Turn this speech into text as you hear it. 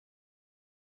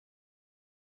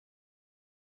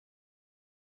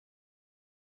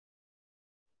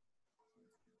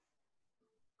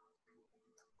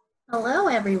Hello,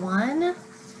 everyone.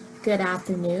 Good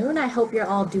afternoon. I hope you're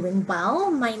all doing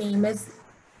well. My name is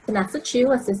Vanessa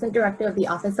Chu, Assistant Director of the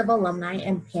Office of Alumni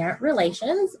and Parent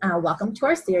Relations. Welcome to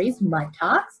our series, Mud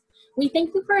Talks. We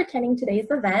thank you for attending today's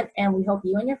event, and we hope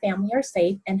you and your family are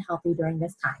safe and healthy during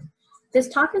this time. This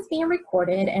talk is being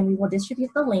recorded, and we will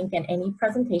distribute the link and any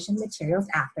presentation materials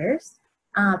after.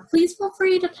 Please feel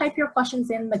free to type your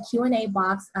questions in the Q&A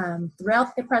box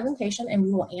throughout the presentation, and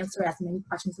we will answer as many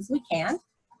questions as we can.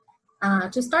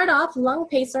 To start off, Lung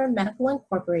Pacer Medical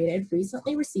Incorporated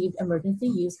recently received emergency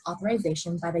use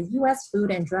authorization by the U.S.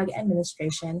 Food and Drug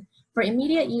Administration for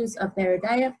immediate use of their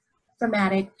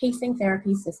diaphragmatic pacing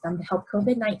therapy system to help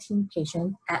COVID-19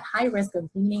 patients at high risk of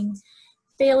weaning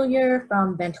failure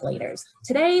from ventilators.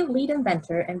 Today, lead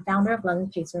inventor and founder of Lung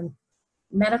Pacer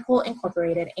Medical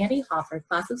Incorporated, Andy Hoffer,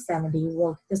 class of 70,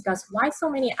 will discuss why so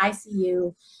many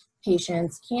ICU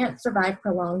patients can't survive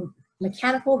prolonged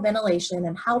mechanical ventilation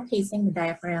and how pacing the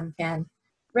diaphragm can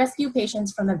rescue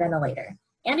patients from the ventilator.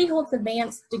 Andy holds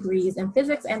advanced degrees in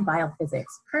physics and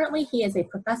biophysics. Currently, he is a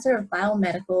professor of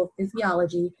biomedical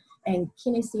physiology and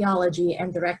kinesiology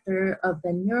and director of the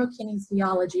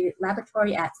neurokinesiology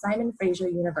laboratory at Simon Fraser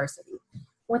University.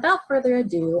 Without further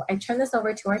ado, I turn this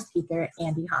over to our speaker,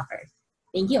 Andy Hoffer.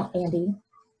 Thank you, Andy.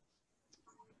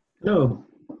 Hello.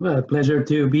 Well, a pleasure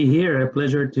to be here. A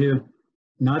pleasure to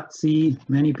not see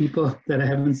many people that I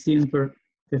haven't seen for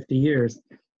 50 years,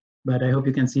 but I hope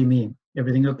you can see me.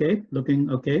 Everything okay? Looking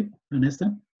okay,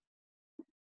 Vanessa?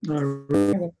 All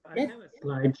right. I have a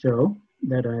slideshow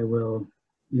that I will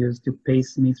use to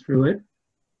pace me through it.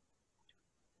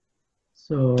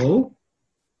 So,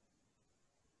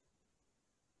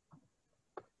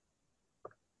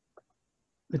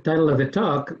 the title of the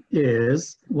talk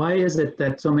is, why is it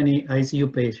that so many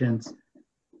ICU patients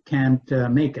can't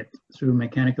make it through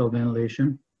mechanical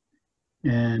ventilation?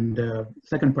 And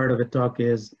second part of the talk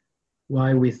is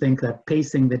why we think that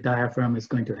pacing the diaphragm is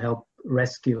going to help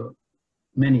rescue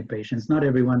many patients, not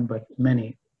everyone, but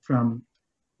many, from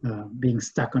being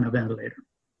stuck on a ventilator.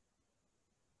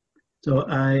 So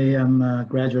I am a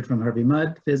graduate from Harvey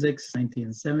Mudd, physics,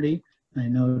 1970. I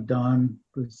know Don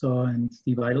Brousseau and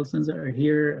Steve Idelsons are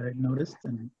here, I noticed,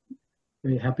 and I'm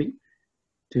very happy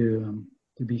to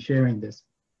be sharing this.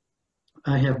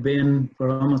 I have been for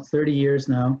almost 30 years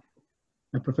now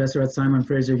a professor at Simon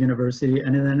Fraser University,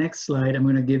 and in the next slide I'm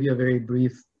going to give you a very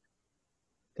brief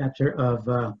capture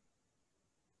of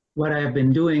what I have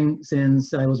been doing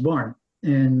since I was born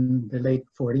in the late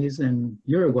 40s in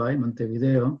Uruguay,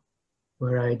 Montevideo,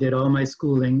 where I did all my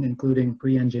schooling, including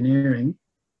pre-engineering,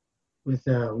 with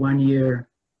a one-year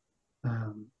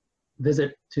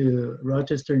visit to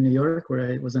Rochester, New York,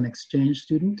 where I was an exchange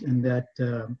student, and that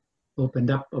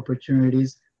opened up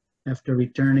opportunities. After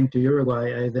returning to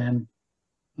Uruguay, I then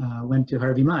went to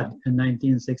Harvey Mudd in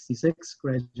 1966,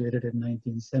 graduated in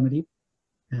 1970,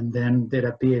 and then did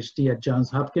a PhD at Johns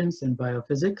Hopkins in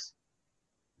biophysics.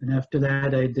 And after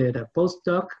that, I did a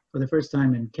postdoc for the first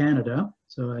time in Canada,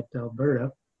 so at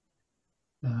Alberta.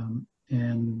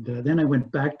 Then I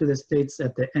went back to the States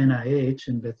at the NIH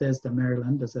in Bethesda,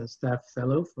 Maryland, as a staff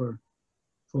fellow for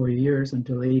 4 years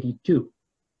until '82.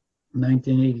 In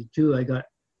 1982, I got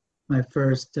my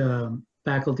first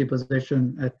faculty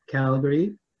position at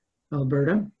Calgary,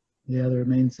 Alberta, the other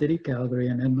main city. Calgary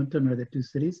and Edmonton are the two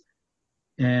cities.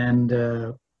 And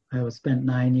I was spent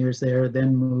 9 years there,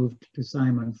 then moved to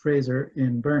Simon Fraser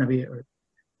in Burnaby, which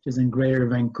is in Greater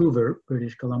Vancouver,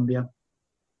 British Columbia,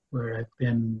 where I've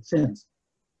been since.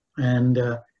 And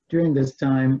during this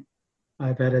time,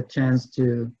 I've had a chance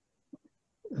to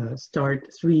start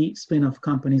 3 spin-off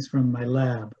companies from my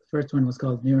lab. First one was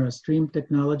called NeuroStream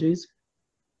Technologies,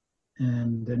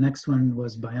 and the next one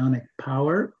was Bionic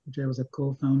Power, which I was a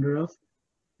co-founder of.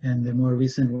 And the more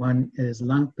recent one is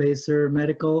Lung Pacer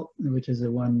Medical, which is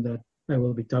the one that I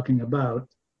will be talking about.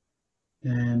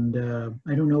 And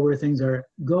I don't know where things are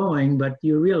going, but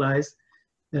you realize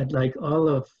that, like all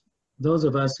of those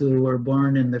of us who were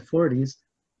born in the 40s,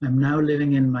 I'm now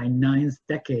living in my 9th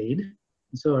decade,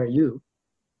 and so are you.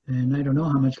 And I don't know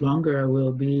how much longer I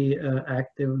will be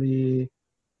actively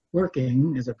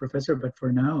working as a professor, but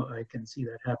for now I can see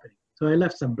that happening. So I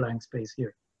left some blank space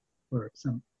here for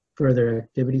some further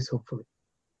activities, hopefully.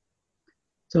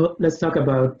 So let's talk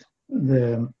about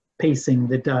the pacing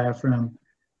the diaphragm,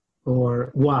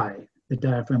 or why the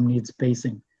diaphragm needs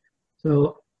pacing.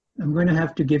 So I'm going to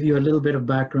have to give you a little bit of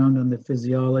background on the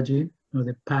physiology, or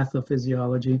the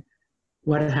pathophysiology,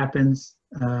 what happens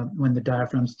when the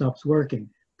diaphragm stops working.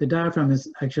 The diaphragm is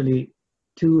actually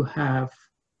 2 half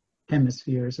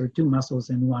hemispheres, or 2 muscles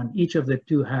in one. Each of the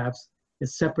 2 halves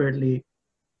is separately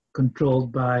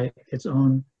controlled by its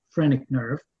own phrenic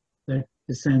nerve that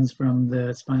descends from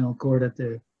the spinal cord at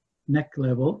the neck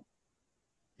level.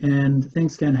 And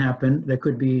things can happen. There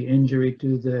could be injury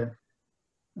to the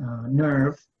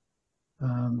nerve,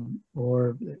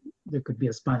 or there could be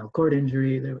a spinal cord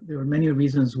injury. There are many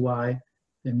reasons why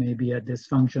there may be a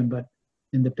dysfunction, but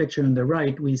in the picture on the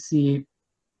right, we see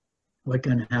what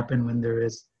can happen when there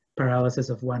is paralysis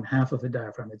of one half of the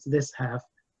diaphragm. It's this half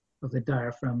of the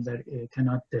diaphragm that it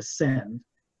cannot descend.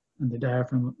 And the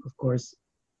diaphragm, of course,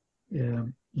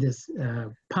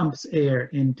 pumps air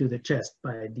into the chest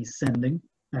by descending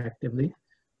actively.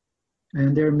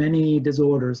 And there are many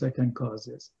disorders that can cause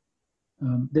this.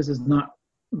 I'm not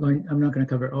going to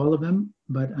cover all of them,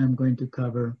 but I'm going to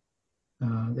cover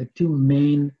the two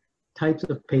main types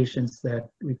of patients that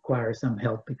require some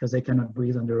help because they cannot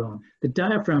breathe on their own. The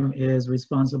diaphragm is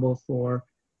responsible for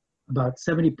about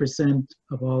 70%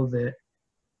 of all the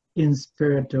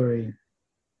inspiratory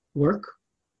work.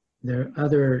 Their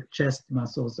other chest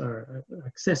muscles are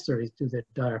accessories to the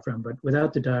diaphragm, but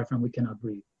without the diaphragm, we cannot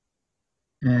breathe.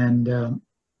 And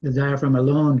the diaphragm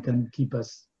alone can keep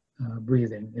us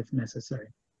breathing if necessary,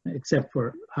 except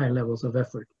for high levels of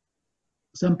effort.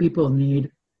 Some people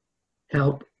need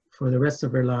help for the rest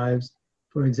of their lives.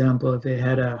 For example, if they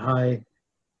had a high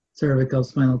cervical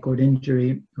spinal cord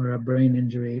injury or a brain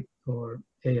injury or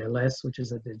ALS, which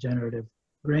is a degenerative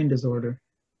brain disorder,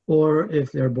 or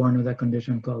if they're born with a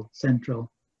condition called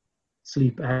central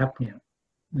sleep apnea,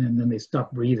 and then they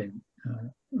stop breathing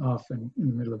often in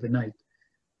the middle of the night.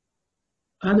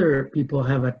 Other people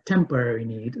have a temporary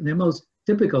need. The most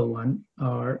typical one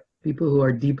are people who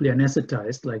are deeply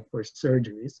anesthetized, like for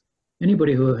surgeries.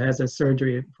 Anybody who has a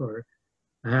surgery for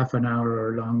a half an hour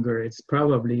or longer, it's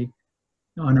probably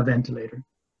on a ventilator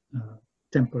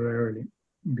temporarily,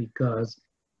 because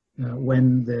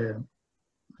when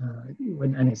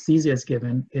anesthesia is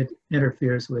given, it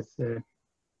interferes with the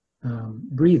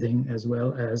breathing as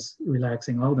well as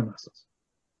relaxing all the muscles.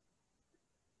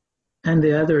 And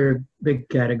the other big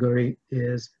category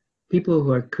is people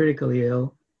who are critically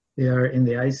ill. They are in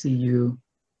the ICU,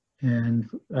 and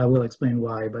I will explain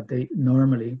why, but they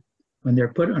normally, when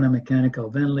they're put on a mechanical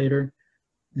ventilator,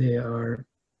 they are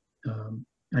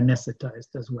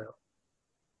anesthetized as well.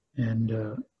 And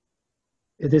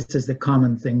this is the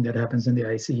common thing that happens in the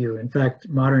ICU. In fact,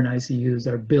 modern ICUs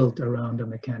are built around a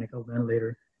mechanical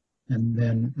ventilator and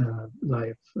then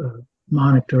live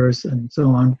monitors and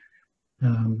so on.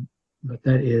 But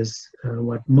that is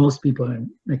what most people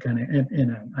in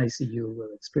an ICU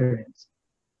will experience.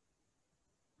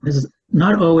 This has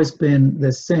not always been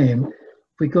the same.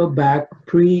 If we go back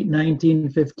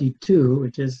pre-1952,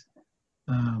 which is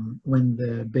when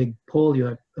the big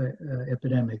polio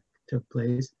epidemic took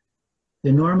place,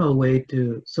 the normal way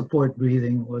to support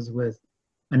breathing was with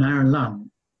an iron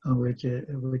lung, which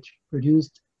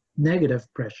produced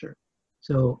negative pressure.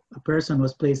 So a person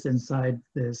was placed inside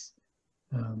this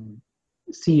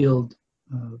sealed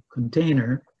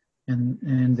container,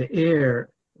 and the air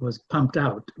was pumped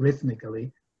out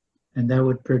rhythmically, and that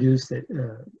would produce it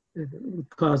would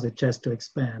cause the chest to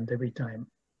expand every time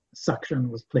suction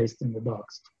was placed in the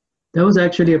box. That was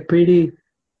actually a pretty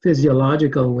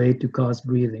physiological way to cause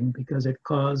breathing, because it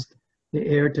caused the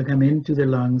air to come into the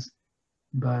lungs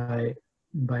by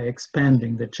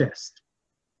expanding the chest.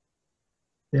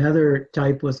 The other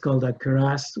type was called a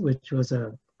cuirass, which was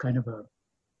a kind of a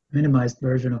minimized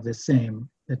version of the same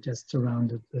that just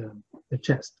surrounded the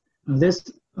chest. Now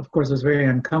this, of course, was very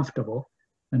uncomfortable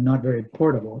and not very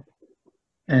portable,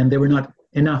 and there were not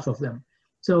enough of them.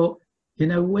 So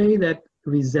in a way that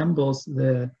resembles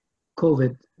the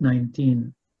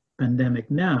COVID-19 pandemic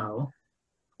now,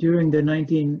 during the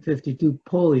 1952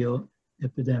 polio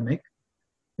epidemic,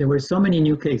 there were so many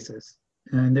new cases,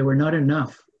 and there were not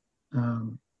enough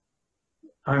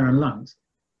iron lungs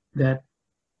that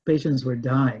patients were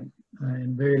dying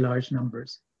in very large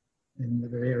numbers in the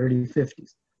very early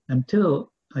 50s,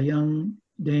 until a young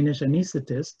Danish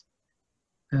anesthetist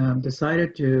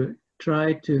decided to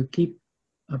try to keep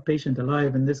a patient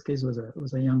alive. In this case, was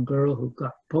a young girl who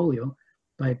got polio,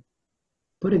 by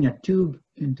putting a tube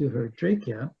into her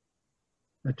trachea,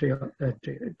 a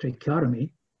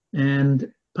tracheotomy,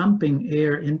 and pumping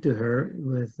air into her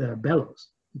with bellows.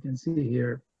 You can see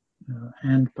here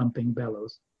hand pumping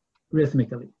bellows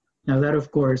rhythmically. Now that,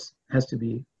 of course, has to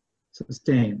be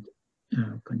sustained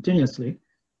continuously.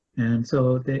 And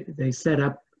so they set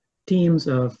up teams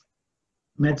of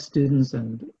med students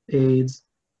and aides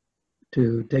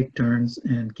to take turns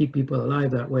and keep people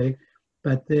alive that way.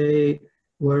 But they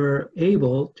were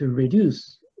able to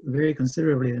reduce very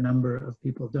considerably the number of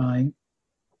people dying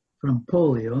from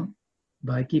polio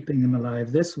by keeping them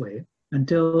alive this way.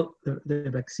 until the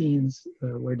vaccines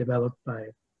were developed by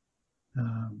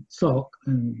Salk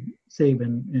and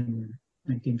Sabin in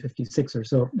 1956 or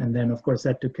so. And then, of course,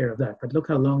 that took care of that. But look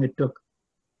how long it took.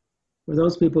 For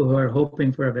those people who are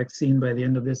hoping for a vaccine by the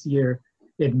end of this year,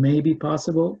 it may be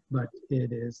possible, but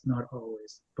it is not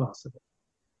always possible.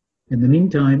 In the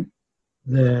meantime,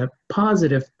 the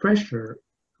positive pressure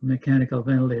mechanical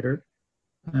ventilator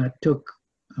took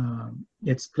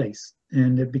its place,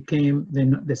 and it became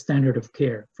the standard of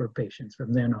care for patients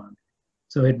from then on.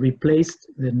 So it replaced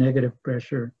the negative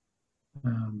pressure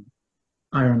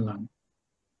iron lung.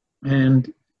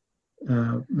 And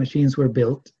machines were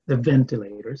built, the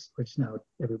ventilators, which now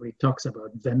everybody talks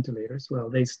about ventilators. Well,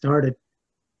 they started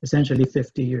essentially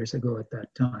 50 years ago at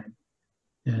that time,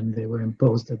 and they were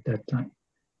imposed at that time.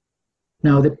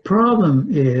 Now, the problem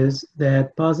is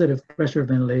that positive pressure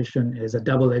ventilation is a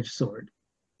double-edged sword.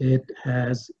 It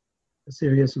has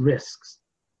serious risks.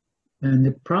 And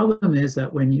the problem is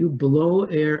that when you blow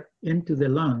air into the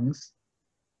lungs,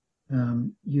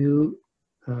 you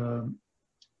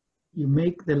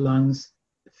make the lungs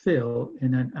fill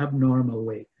in an abnormal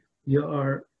way. You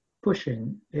are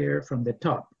pushing air from the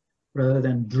top rather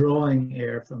than drawing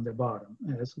air from the bottom,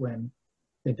 as when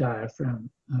the diaphragm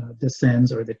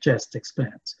descends or the chest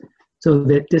expands. So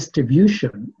the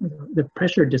distribution, the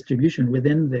pressure distribution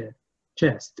within the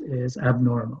chest is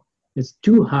abnormal. It's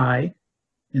too high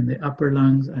in the upper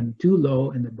lungs and too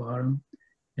low in the bottom,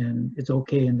 and it's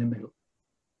okay in the middle.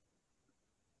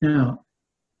 Now,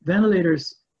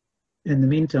 ventilators, in the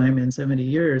meantime, in 70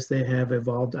 years, they have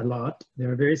evolved a lot.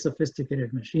 They're very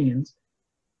sophisticated machines,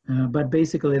 but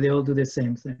basically they all do the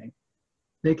same thing.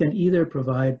 They can either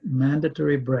provide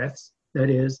mandatory breaths, that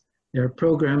is, they're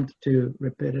programmed to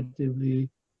repetitively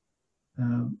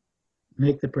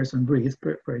make the person breathe,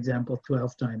 for example,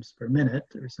 12 times per minute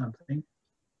or something,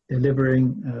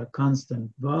 delivering a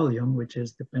constant volume, which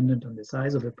is dependent on the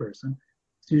size of the person.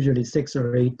 It's usually 6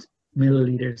 or 8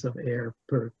 milliliters of air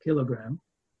per kilogram.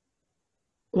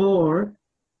 Or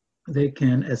they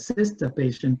can assist a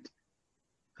patient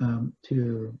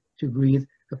to breathe.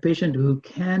 A patient who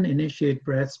can initiate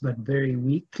breaths but very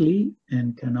weakly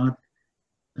and cannot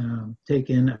take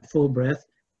in a full breath,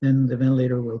 then the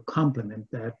ventilator will complement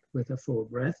that with a full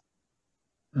breath,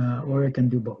 or it can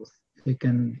do both. It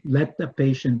can let the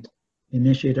patient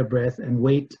initiate a breath and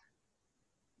wait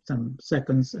some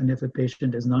seconds, and if the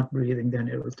patient is not breathing, then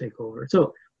it will take over.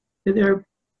 So they're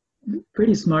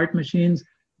pretty smart machines,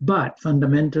 but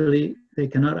fundamentally, they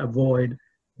cannot avoid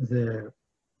the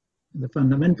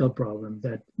fundamental problem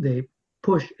that they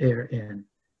push air in,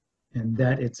 and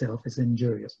that itself is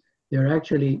injurious. There are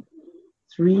actually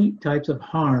 3 types of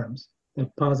harms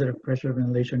that positive pressure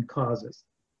ventilation causes.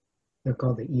 They're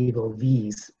called the evil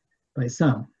V's by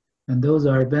some. And those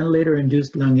are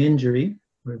ventilator-induced lung injury,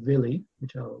 or VILI,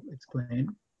 which I'll explain,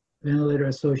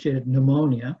 ventilator-associated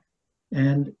pneumonia,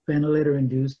 and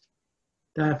ventilator-induced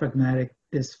diaphragmatic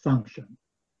dysfunction,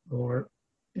 or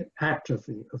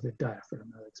atrophy of the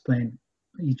diaphragm. I'll explain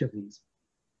each of these.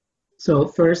 So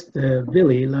first, the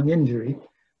VILI, lung injury,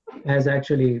 has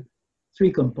actually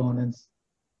 3 components.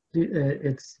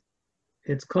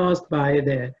 It's caused by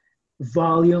the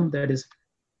volume that is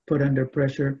put under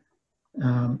pressure,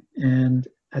 and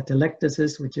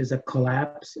atelectasis, which is a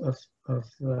collapse of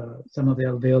some of the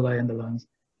alveoli in the lungs,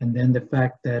 and then the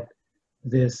fact that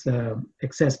this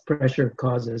excess pressure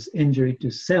causes injury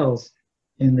to cells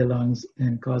in the lungs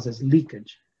and causes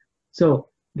leakage. So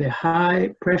the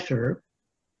high pressure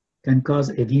can cause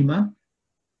edema,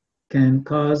 can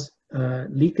cause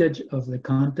leakage of the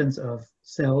contents of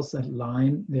cells that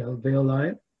line the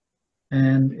alveoli,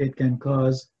 and it can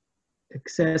cause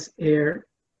excess air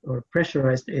or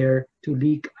pressurized air to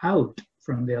leak out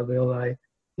from the alveoli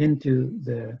into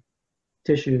the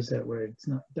tissues that where it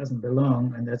doesn't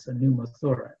belong, and that's a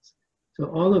pneumothorax. So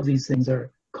all of these things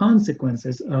are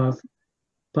consequences of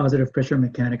positive pressure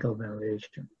mechanical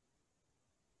ventilation.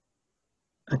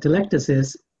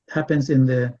 Atelectasis happens in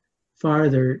the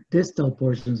farther distal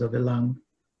portions of the lung,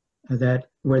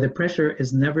 where the pressure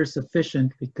is never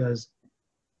sufficient because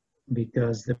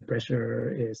the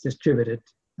pressure is distributed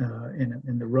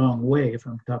in the wrong way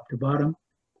from top to bottom.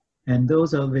 And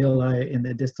those alveoli in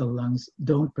the distal lungs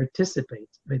don't participate.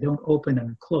 They don't open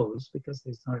and close because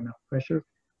there's not enough pressure.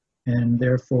 And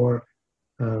therefore,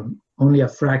 only a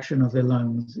fraction of the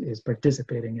lungs is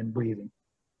participating in breathing.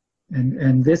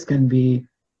 And this can be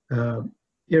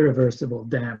irreversible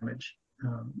damage.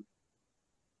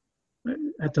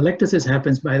 Atelectasis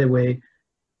happens, by the way,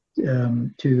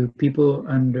 to people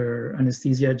under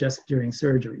anesthesia just during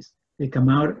surgeries. They come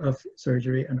out of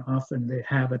surgery and often they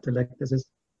have atelectasis,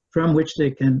 from which they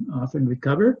can often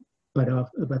recover,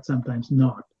 but sometimes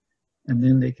not. And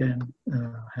then they can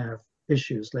have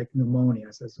issues like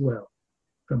pneumonias as well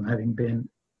from having been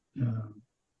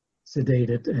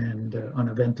sedated and on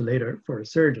a ventilator for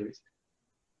surgeries.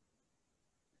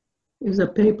 There's a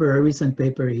paper, a recent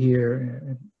paper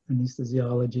here,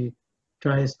 anesthesiology,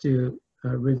 tries to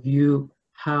review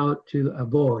how to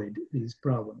avoid these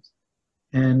problems.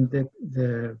 And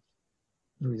the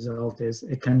result is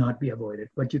it cannot be avoided.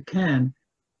 What you can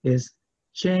is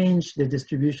change the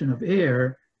distribution of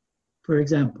air, for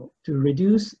example, to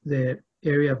reduce the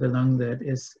area of the lung that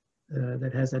is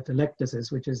that has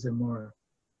atelectasis, which is the more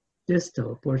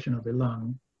distal portion of the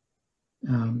lung,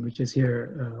 which is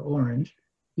here orange.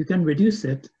 You can reduce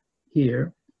it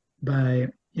here by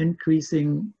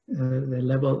increasing the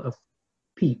level of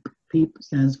PEEP. PEEP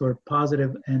stands for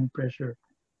positive end pressure,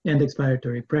 end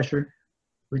expiratory pressure,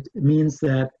 which means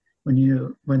that when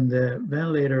the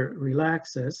ventilator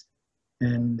relaxes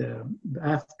and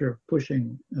after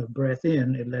pushing a breath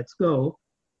in, it lets go,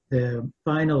 the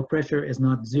final pressure is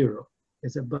not zero,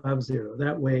 it's above zero.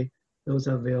 That way, those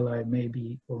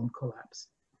alveoli won't collapse.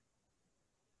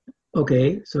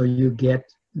 Okay, so you get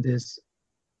this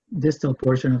distal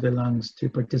portion of the lungs to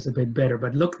participate better,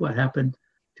 but look what happened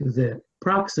to the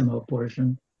proximal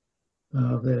portion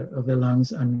of the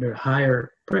lungs under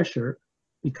higher pressure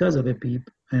because of the PEEP,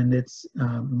 and its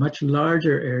much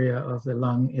larger area of the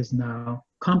lung is now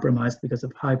compromised because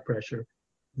of high pressure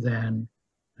than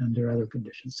under other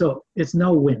conditions. So it's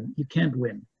no win, you can't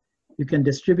win. You can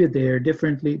distribute the air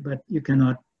differently, but you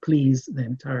cannot please the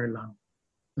entire lung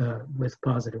with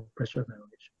positive pressure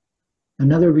ventilation.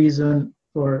 Another reason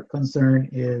for concern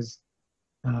is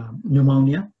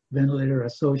pneumonia,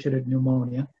 ventilator-associated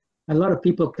pneumonia. A lot of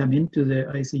people come into the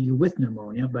ICU with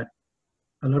pneumonia, but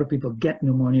a lot of people get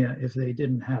pneumonia if they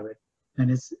didn't have it. And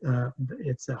it's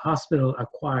a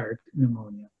hospital-acquired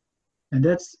pneumonia. And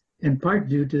that's in part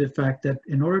due to the fact that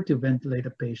in order to ventilate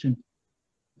a patient,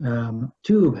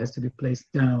 tube has to be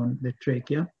placed down the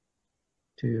trachea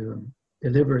to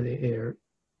deliver the air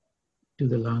to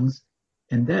the lungs.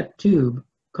 And that tube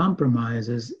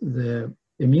compromises the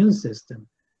immune system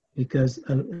because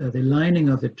the lining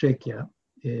of the trachea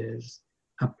is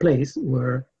a place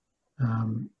where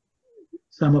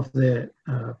some of the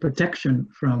protection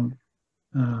from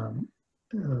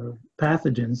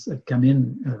pathogens that come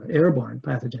in, airborne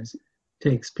pathogens,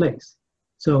 takes place.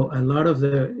 So a lot of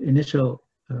the initial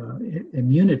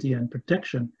immunity and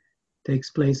protection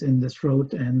takes place in the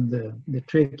throat and the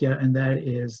trachea, and that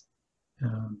is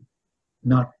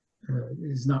not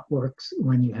works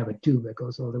when you have a tube that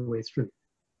goes all the way through.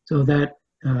 So that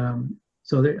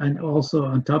and also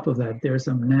on top of that, there are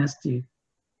some nasty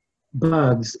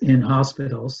bugs in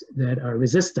hospitals that are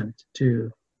resistant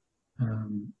to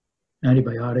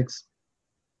antibiotics,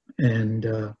 and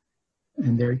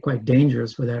they're quite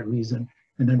dangerous for that reason.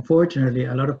 And unfortunately,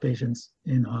 a lot of patients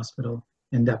in hospital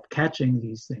end up catching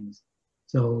these things.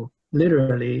 So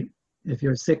literally, if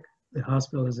you're sick, the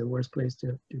hospital is the worst place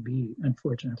to be,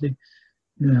 unfortunately,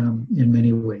 in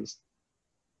many ways.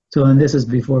 So, and this is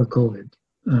before COVID.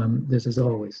 This has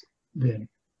always been.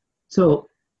 So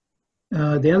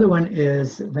the other one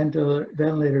is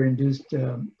ventilator-induced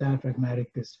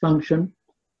diaphragmatic dysfunction,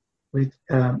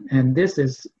 and this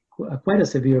is quite a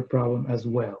severe problem as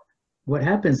well. What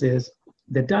happens is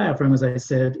the diaphragm, as I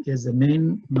said, is the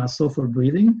main muscle for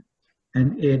breathing,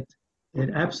 and it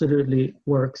absolutely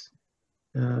works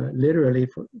literally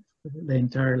for the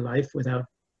entire life without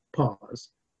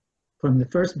pause. From the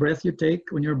first breath you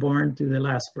take when you're born to the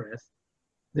last breath,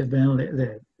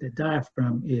 the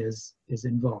diaphragm is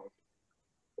involved.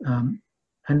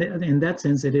 And in that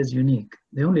sense, it is unique.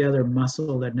 The only other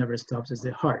muscle that never stops is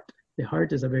the heart. The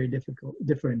heart is a very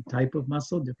different type of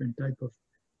muscle, different type of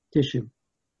tissue.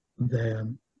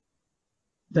 The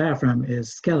diaphragm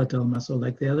is skeletal muscle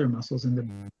like the other muscles in the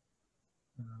body.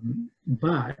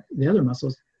 But the other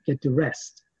muscles get to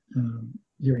rest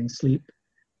during sleep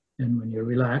and when you're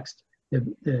relaxed.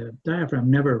 The diaphragm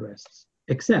never rests,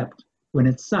 except when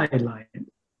it's sidelined,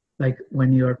 like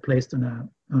when you're placed on a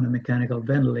mechanical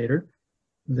ventilator.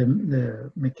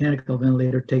 The mechanical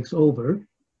ventilator takes over,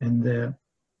 and the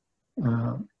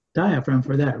diaphragm,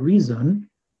 for that reason,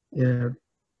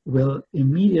 will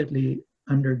immediately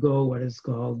undergo what is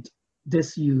called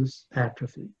disuse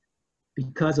atrophy.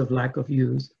 Because of lack of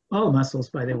use, all muscles,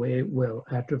 by the way, will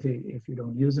atrophy if you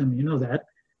don't use them, you know that.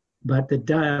 But the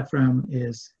diaphragm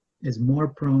is more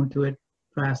prone to it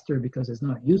faster because it's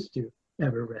not used to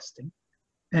ever resting.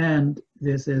 And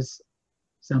this is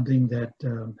something that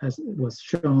was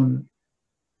shown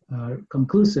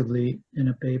conclusively in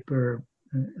a paper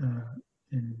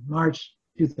in March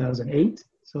 2008.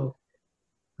 So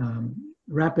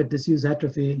rapid disuse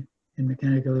atrophy in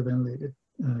mechanically ventilated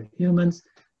humans,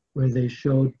 where they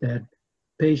showed that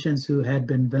patients who had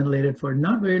been ventilated for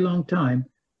not very long time,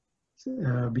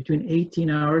 between 18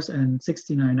 hours and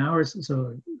 69 hours,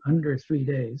 so under 3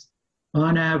 days,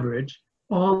 on average,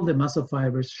 all the muscle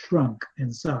fibers shrunk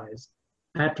in size,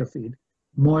 atrophied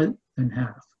more than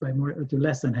half, by more to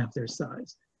less than half their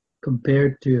size,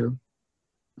 compared to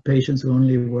patients who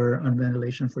only were on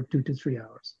ventilation for 2 to 3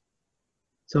 hours.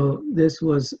 So this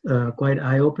was quite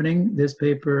eye-opening. This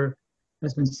paper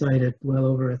has been cited well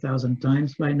over 1,000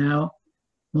 times by now.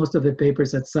 Most of the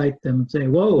papers that cite them say,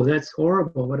 whoa, that's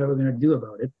horrible, what are we going to do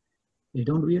about it? They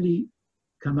don't really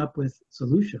come up with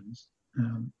solutions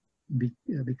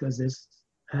because this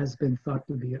has been thought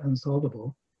to be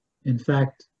unsolvable. In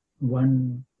fact,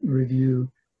 one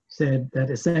review said that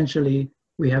essentially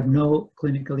we have no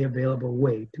clinically available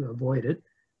way to avoid it.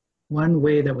 One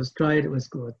way that was tried was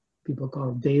what people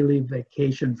call daily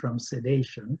vacation from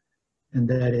sedation, and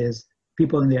that is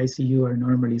people in the ICU are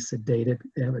normally sedated.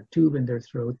 They have a tube in their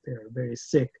throat. They're very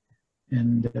sick,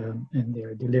 and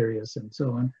they're delirious, and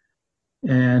so on.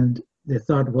 And the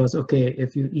thought was, okay,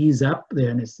 if you ease up the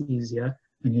anesthesia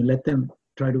and you let them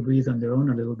try to breathe on their own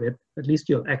a little bit, at least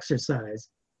you'll exercise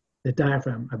the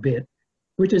diaphragm a bit,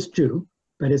 which is true,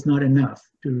 but it's not enough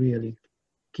to really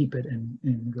keep it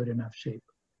in good enough shape.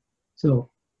 So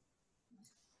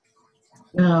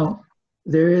now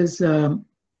there is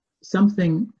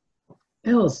something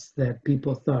else that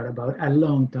people thought about a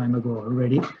long time ago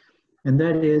already, and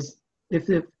that is if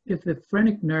the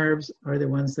phrenic nerves are the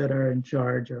ones that are in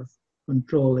charge of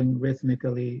controlling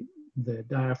rhythmically the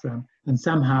diaphragm, and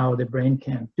somehow the brain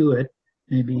can't do it,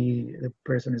 maybe the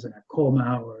person is in a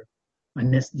coma or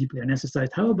deeply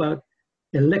anesthetized, how about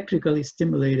electrically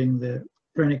stimulating the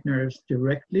phrenic nerves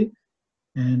directly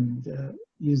and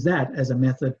use that as a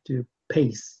method to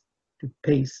pace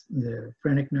the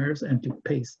phrenic nerves and to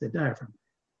pace the diaphragm.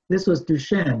 This was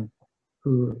Duchenne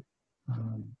who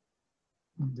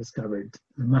discovered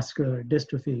muscular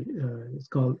dystrophy. It's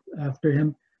called after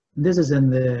him. And this is in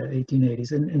the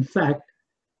 1880s. And in fact,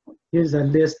 here's a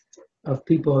list of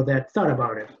people that thought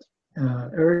about it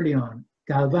early on.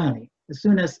 Galvani. As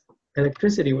soon as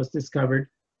electricity was discovered,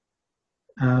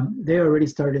 they already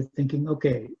started thinking,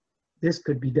 okay, this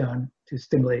could be done to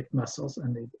stimulate muscles,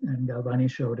 and Galvani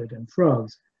showed it in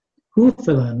frogs.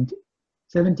 Huffeland,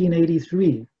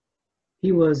 1783,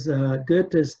 he was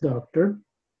Goethe's doctor,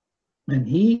 and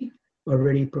he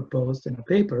already proposed in a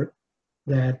paper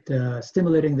that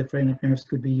stimulating the phrenic nerves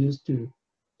could be used to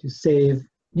save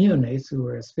neonates who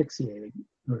were asphyxiating,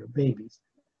 or babies.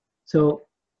 So,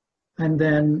 and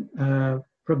then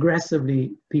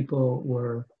progressively people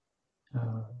were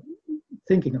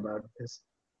thinking about this.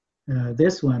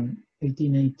 This one,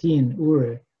 1818,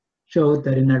 Ure, showed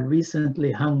that in a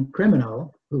recently hung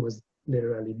criminal who was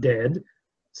literally dead,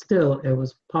 still it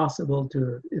was possible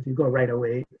to, if you go right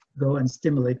away, go and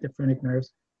stimulate the phrenic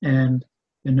nerves, and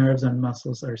the nerves and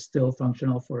muscles are still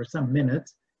functional for some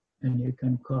minutes, and you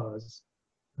can cause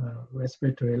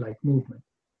respiratory-like movement.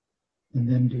 And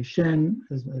then Duchenne,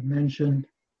 as I mentioned,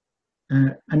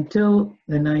 until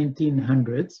the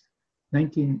 1900s,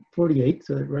 1948,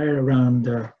 so right around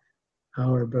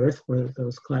our birth for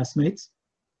those classmates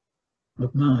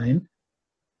of mine,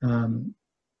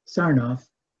 Sarnoff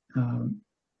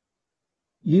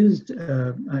used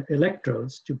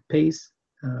electrodes to pace,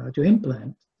 to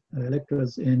implant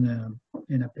electrodes in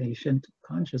a patient,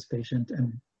 conscious patient,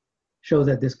 and show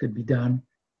that this could be done.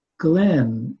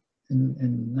 Glenn, in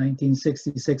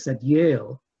 1966 at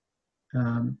Yale,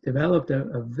 developed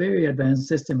a very advanced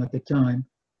system at the time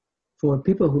for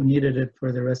people who needed it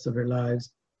for the rest of their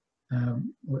lives.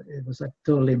 It was a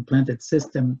totally implanted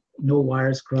system, no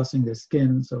wires crossing the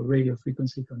skin, so radio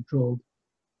frequency controlled.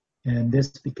 And this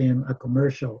became a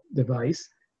commercial device.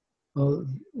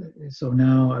 So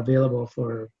now available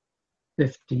for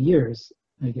 50 years,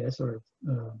 I guess, or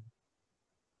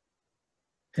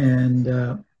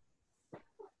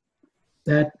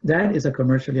that is a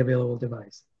commercially available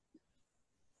device.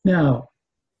 Now,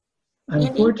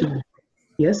 unfortunately,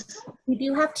 yes? We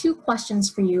do have 2 questions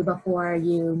for you before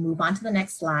you move on to the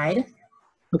next slide.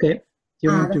 Okay.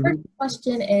 The first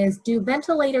question is, do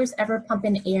ventilators ever pump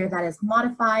in air that is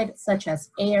modified, such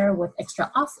as air with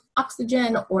extra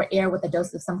oxygen or air with a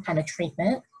dose of some kind of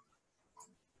treatment?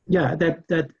 Yeah,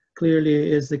 that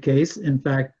clearly is the case. In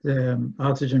fact,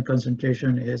 oxygen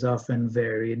concentration is often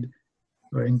varied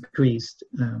or increased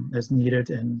as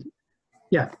needed. And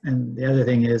yeah, and the other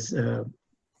thing is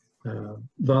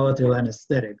volatile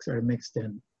anesthetics are mixed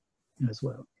in as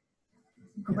well.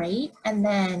 Great. And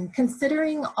then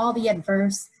considering all the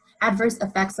adverse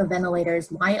effects of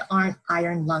ventilators, why aren't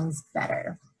iron lungs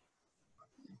better?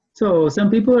 So some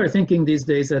people are thinking these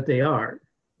days that they are,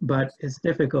 but it's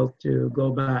difficult to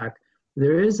go back.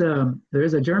 There is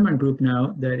a German group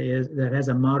now that has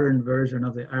a modern version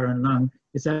of the iron lung.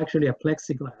 It's actually a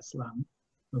plexiglass lung.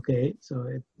 Okay, so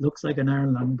it looks like an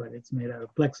iron lung, but it's made out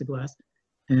of plexiglass,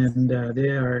 and they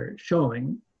are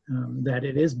showing that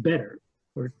it is better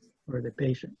for the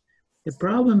patient. The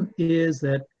problem is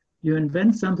that you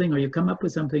invent something or you come up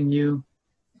with something new,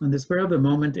 on the spur of the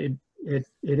moment, it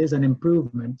is an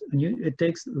improvement, and it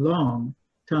takes long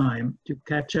time to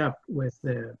catch up with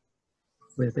the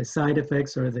side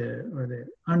effects or the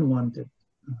unwanted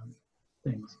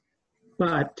things.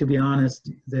 But to be honest,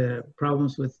 the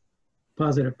problems with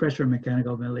positive pressure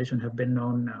mechanical ventilation have been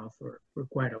known now for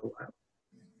quite a while.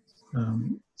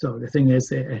 So the thing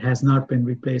is, it has not been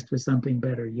replaced with something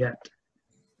better yet.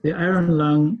 The iron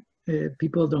lung,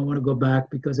 people don't want to go back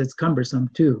because it's cumbersome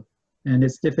too, and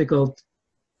it's difficult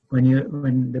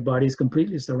when the body is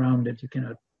completely surrounded. You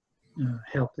cannot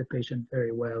help the patient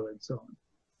very well, and so on.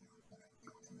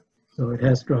 So it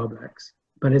has drawbacks,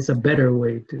 but it's a better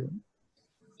way to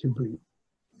breathe.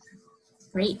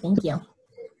 Great, thank you.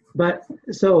 But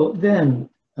so then,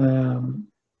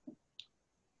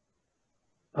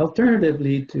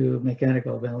 alternatively to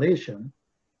mechanical ventilation,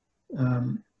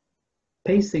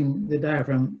 pacing the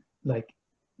diaphragm, like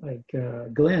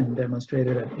Glenn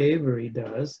demonstrated at Avery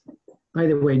does. By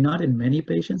the way, not in many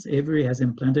patients. Avery has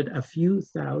implanted a few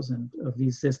thousand of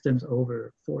these systems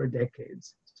over 4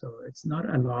 decades. So it's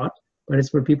not a lot, but it's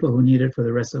for people who need it for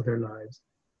the rest of their lives.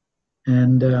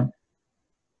 And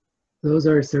those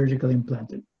are surgically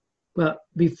implanted. Well,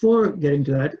 before getting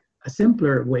to that, a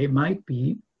simpler way might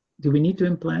be, do we need to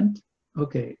implant?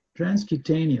 Okay,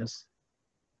 transcutaneous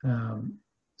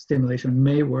stimulation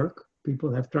may work.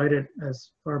 People have tried it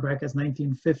as far back as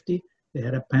 1950. They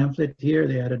had a pamphlet here,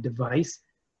 they had a device.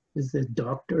 There's a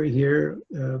doctor here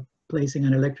placing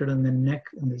an electrode on the neck,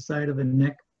 on the side of the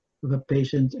neck of a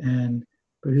patient, and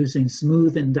producing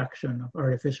smooth induction of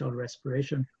artificial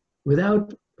respiration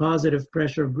without positive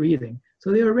pressure breathing.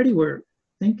 So they already were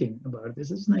thinking about it.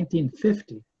 This is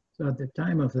 1950, so at the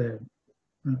time of the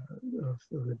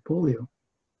polio.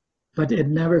 But it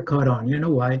never caught on. You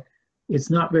know why? It's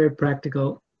not very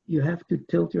practical. You have to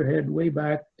tilt your head way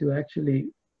back to actually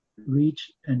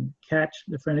reach and catch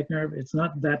the phrenic nerve. It's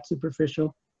not that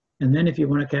superficial. And then if you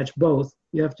want to catch both,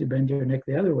 you have to bend your neck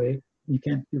the other way. You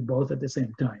can't do both at the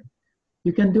same time.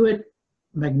 You can do it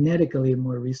magnetically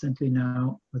more recently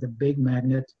now with a big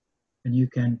magnet, and you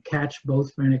can catch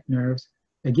both phrenic nerves.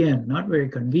 Again, not very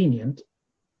convenient.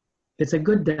 It's a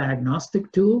good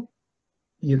diagnostic tool.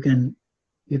 You can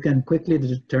quickly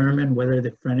determine whether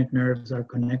the phrenic nerves are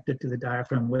connected to the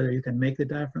diaphragm, whether you can make the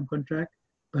diaphragm contract,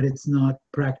 but it's not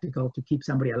practical to keep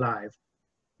somebody alive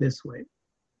this way.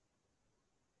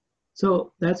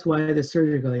 So that's why the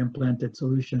surgically implanted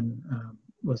solution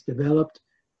was developed.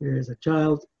 Here's a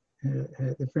child,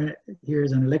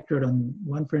 here's an electrode on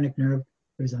one phrenic nerve,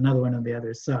 there's another one on the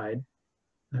other side.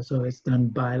 So it's done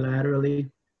bilaterally,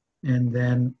 and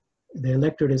then the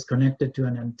electrode is connected to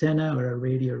an antenna or a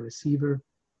radio receiver,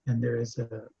 and there is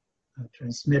a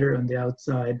transmitter on the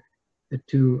outside. The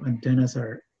two antennas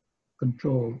are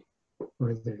controlled,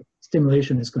 or the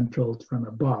stimulation is controlled from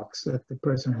a box that the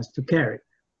person has to carry.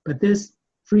 But this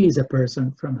frees a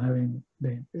person from having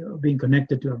being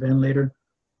connected to a ventilator,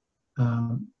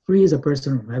 frees a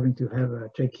person from having to have a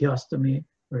tracheostomy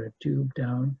or a tube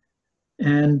down,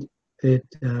 and it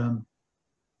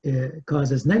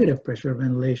causes negative pressure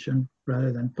ventilation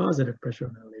rather than positive pressure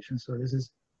ventilation. So this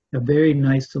is a very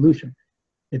nice solution.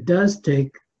 It does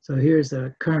take, so here's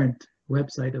a current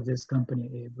website of this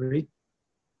company, Avery.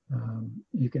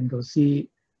 You can go see,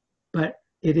 but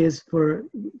it is for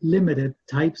limited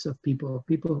types of people.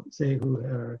 People say who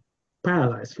are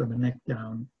paralyzed from the neck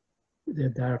down, their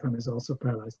diaphragm is also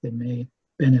paralyzed. They may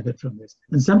benefit from this.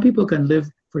 And some people can live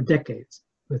for decades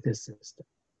with this system.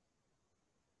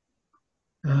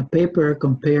 Paper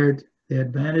compared the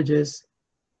advantages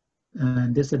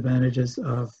and disadvantages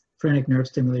of phrenic nerve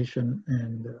stimulation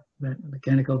and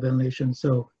mechanical ventilation.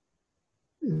 So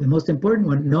the most important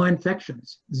one, no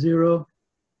infections, 0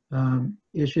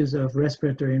 issues of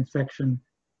respiratory infection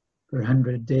per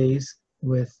 100 days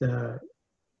with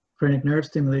phrenic nerve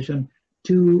stimulation,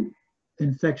 2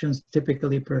 infections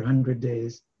typically per 100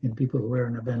 days in people who are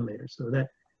on a ventilator. So that,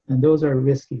 and those are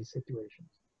risky situations.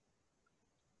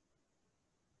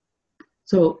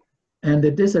 So, and the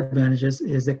disadvantages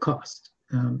is the cost.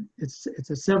 It's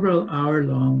a several hour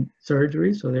long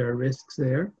surgery, so there are risks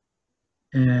there.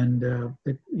 And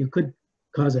you could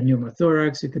cause a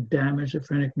pneumothorax, you could damage the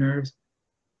phrenic nerves,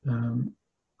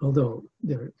 although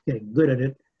they're getting good at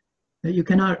it. You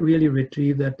cannot really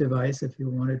retrieve that device if you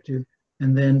wanted to,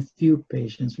 and then few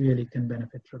patients really can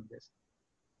benefit from this.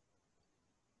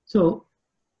 So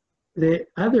the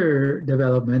other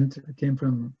development came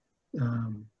from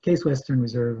Case Western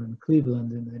Reserve in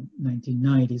Cleveland in the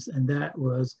 1990s, and that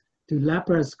was to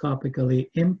laparoscopically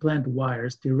implant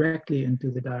wires directly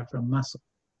into the diaphragm muscle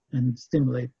and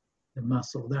stimulate the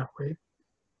muscle that way.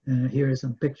 Here are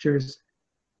some pictures.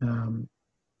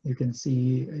 You can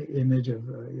see an image of,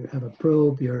 you have a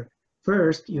probe.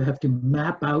 First, you have to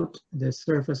map out the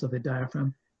surface of the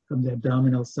diaphragm from the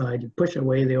abdominal side. You push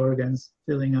away the organs,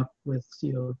 filling up with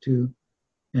CO2,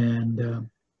 and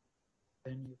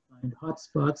then you find hot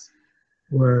spots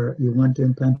where you want to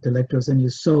implant electrodes, and you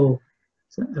sew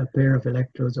a pair of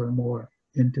electrodes or more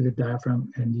into the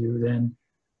diaphragm, and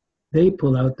they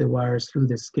pull out the wires through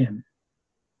the skin.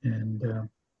 And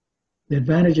the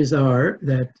advantages are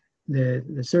that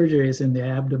the surgery is in the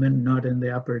abdomen, not in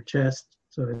the upper chest,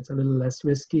 so it's a little less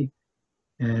risky,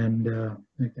 and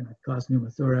it cannot cause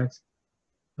pneumothorax.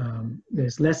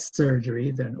 There's less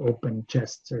surgery than open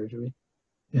chest surgery,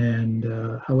 and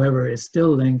however, it's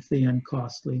still lengthy and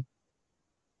costly.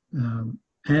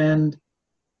 And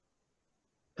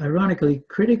ironically,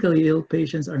 critically ill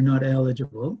patients are not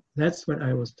eligible. That's what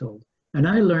I was told. And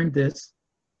I learned this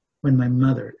when my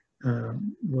mother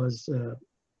was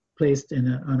placed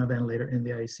on a ventilator in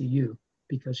the ICU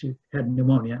because she had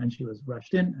pneumonia and she was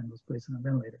rushed in and was placed on a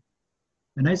ventilator.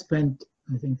 And I spent,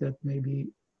 I think that maybe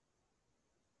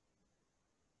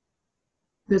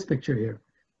this picture here.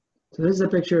 So this is a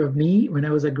picture of me when I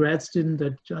was a grad student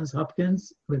at Johns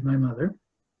Hopkins with my mother.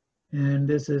 And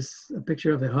this is a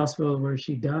picture of the hospital where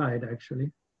she died,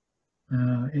 actually,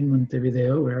 in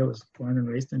Montevideo, where I was born and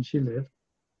raised, and she lived.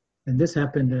 And this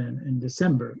happened in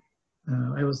December.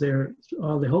 I was there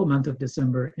the whole month of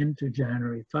December into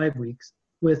January, 5 weeks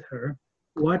with her,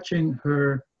 watching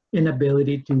her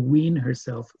inability to wean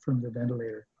herself from the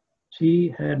ventilator.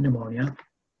 She had pneumonia.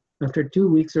 After 2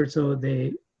 weeks or so,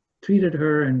 they treated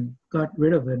her and got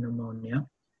rid of the pneumonia.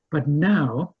 But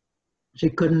now she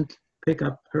couldn't pick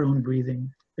up her own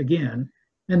breathing again.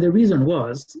 And the reason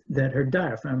was that her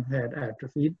diaphragm had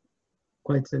atrophied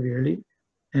quite severely.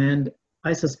 And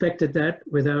I suspected that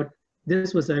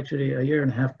this was actually a year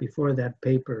and a half before that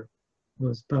paper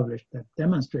was published that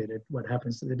demonstrated what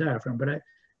happens to the diaphragm.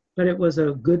 But it was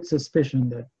a good suspicion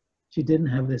that she didn't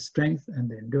have the strength and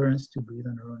the endurance to breathe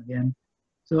on her own again.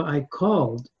 So I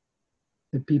called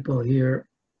the people here,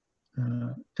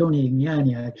 Tony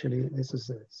Ignani, actually, this is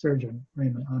a surgeon,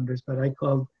 Raymond Anders, but I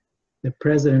called the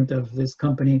president of this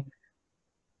company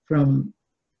from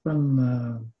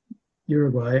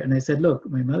Uruguay, and I said, look,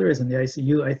 my mother is in the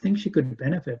ICU. I think she could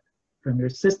benefit from your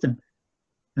system.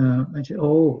 And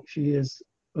she's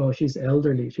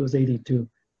elderly. She was 82.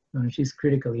 She's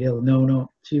critically ill. No,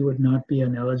 she would not be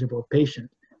an eligible patient.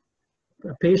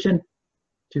 A patient,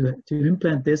 to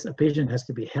implant this, a patient has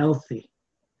to be healthy.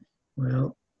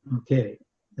 Well, okay,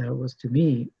 that was, to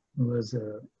me, was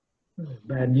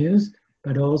bad news,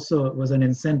 but also it was an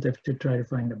incentive to try to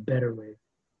find a better way.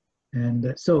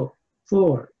 And so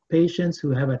for patients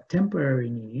who have a temporary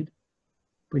need,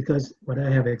 because what I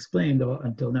have explained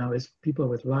until now is people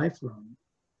with lifelong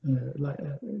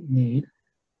need,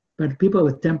 but people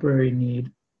with temporary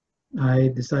need, I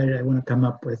decided I want to come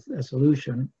up with a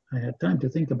solution. I had time to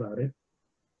think about it.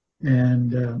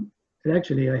 And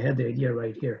actually, I had the idea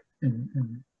right here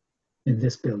in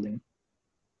this building.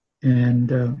 And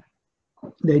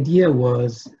the idea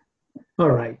was, all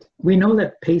right, we know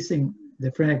that pacing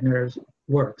the phrenic nerves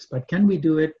works, but can we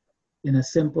do it in a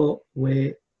simple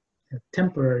way, a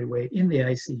temporary way in the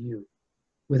ICU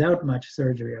without much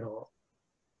surgery at all?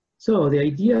 So the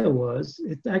idea was,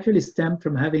 it actually stemmed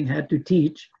from having had to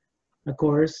teach a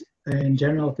course in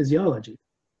general physiology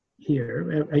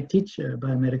here. I teach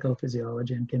biomedical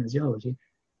physiology and kinesiology,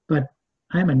 but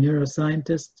I'm a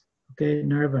neuroscientist, okay,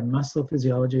 nerve and muscle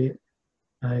physiology.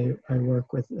 I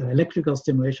work with electrical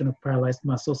stimulation of paralyzed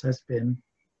muscles has been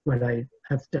what I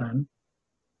have done.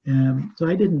 So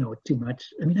I didn't know too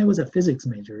much. I mean, I was a physics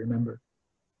major, remember?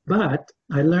 But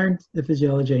I learned the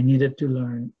physiology I needed to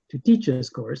learn to teach this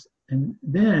course. And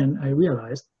then I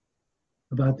realized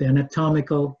about the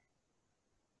anatomical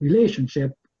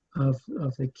relationship of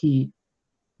the key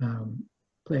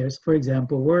players. For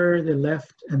example, where the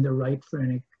left and the right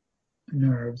phrenic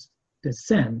nerves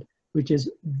descend, which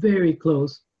is very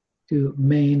close to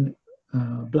main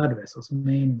blood vessels,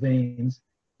 main veins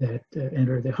that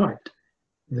enter the heart.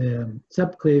 the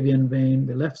subclavian vein,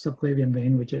 the left subclavian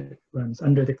vein, which runs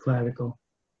under the clavicle,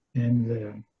 and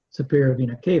the superior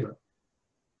vena cava.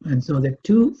 And so the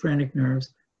two phrenic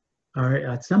nerves are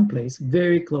at some place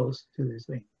very close to this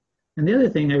vein. And the other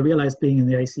thing I realized being in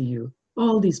the ICU,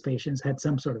 all these patients had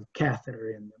some sort of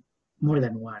catheter in them, more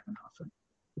than one often.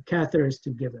 The catheter is to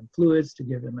give them fluids, to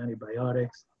give them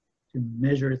antibiotics, to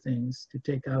measure things, to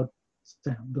take out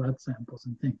blood samples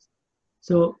and things.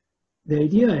 So the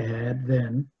idea I had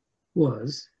then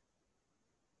was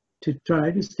to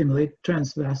try to stimulate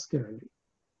transvascularly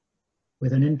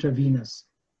with an intravenous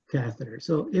catheter.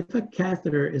 So if a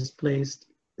catheter is placed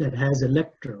that has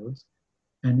electrodes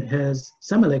and has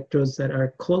some electrodes that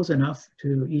are close enough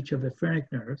to each of the phrenic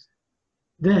nerves,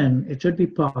 then it should be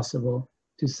possible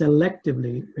to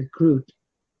selectively recruit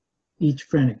each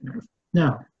phrenic nerve.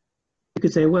 Now, you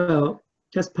could say, well,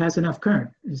 just pass enough current,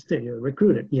 you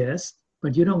recruit it. Yes,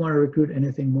 but you don't want to recruit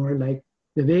anything more like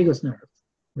the vagus nerve,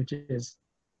 which is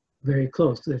very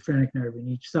close to the phrenic nerve in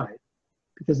each side,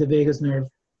 because the vagus nerve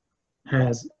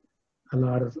has a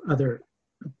lot of other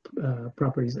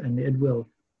properties, and it will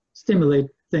stimulate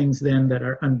things then that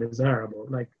are undesirable,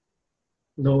 like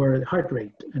lower heart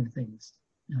rate and things,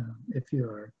 if you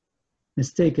are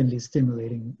mistakenly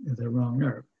stimulating the wrong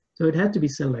nerve. So it had to be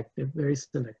selective, very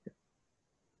selective.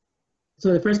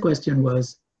 So the first question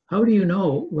was, how do you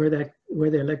know where the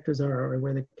electrodes are or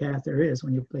where the catheter is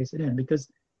when you place it in? Because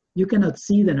you cannot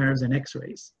see the nerves in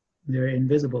X-rays. They're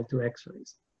invisible to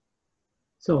X-rays.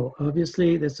 So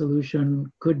obviously the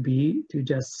solution could be to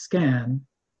just scan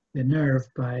the nerve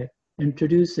by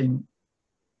introducing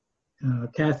a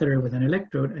catheter with an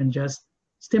electrode and just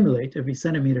stimulate every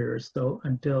centimeter or so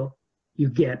until you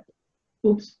get,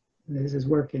 oops, this is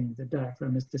working, the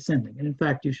diaphragm is descending. And in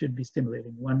fact, you should be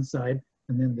stimulating one side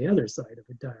and then the other side of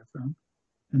the diaphragm.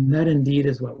 And that indeed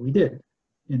is what we did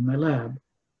in my lab.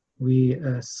 We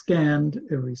scanned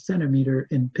every centimeter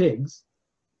in pigs,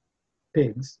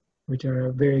 which are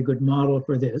a very good model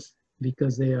for this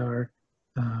because they are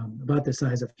about the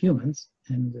size of humans,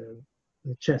 and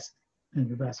the chest and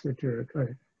the vasculature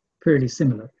are fairly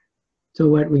similar. So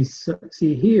what we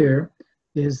see here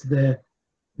is the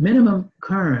minimum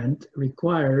current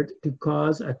required to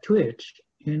cause a twitch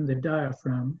in the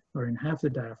diaphragm, or in half the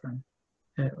diaphragm,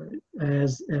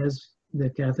 as the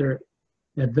catheter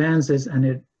advances and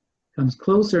it comes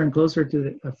closer and closer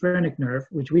to the phrenic nerve,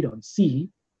 which we don't see,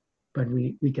 but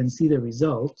we can see the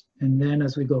result. And then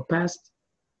as we go past,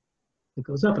 it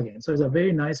goes up again. So it's a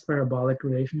very nice parabolic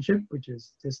relationship, which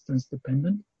is distance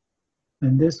dependent.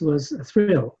 And this was a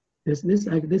thrill.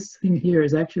 This thing here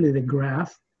is actually the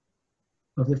graph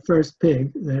of the first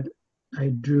pig that I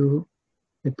drew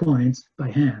the points by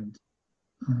hand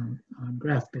on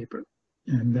graph paper.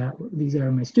 And these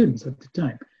are my students at the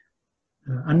time,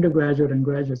 undergraduate and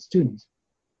graduate students.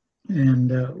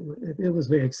 And it was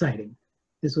very exciting.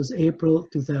 This was April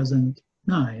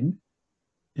 2009.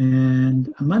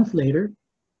 And a month later,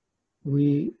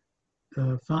 we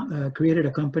created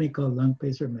a company called Lung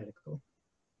Pacer Medical.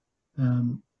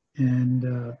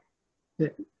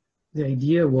 The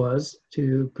idea was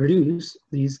to produce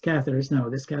these catheters. Now,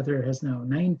 this catheter has now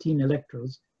 19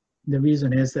 electrodes. The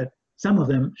reason is that some of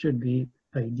them should be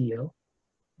ideal,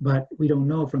 but we don't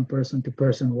know from person to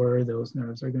person where those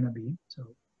nerves are going to be.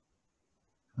 So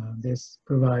this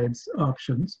provides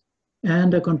options,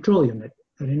 and a control unit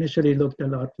that initially looked a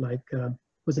lot like,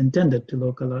 was intended to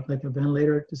look a lot like a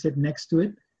ventilator to sit next to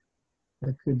it.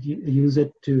 I could use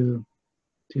it to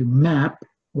map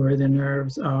where the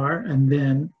nerves are and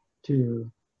then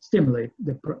to stimulate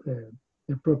the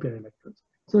appropriate electrodes.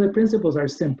 So the principles are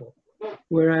simple.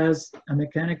 Whereas a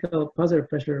mechanical, positive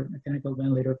pressure mechanical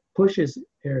ventilator pushes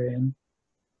air in,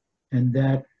 and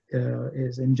that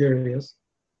is injurious.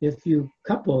 If you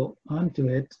couple onto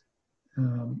it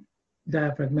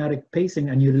diaphragmatic pacing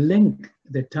and you link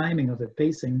the timing of the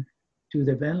pacing to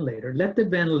the ventilator, let the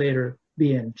ventilator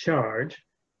be in charge,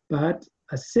 but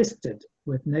assisted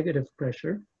with negative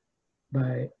pressure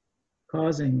by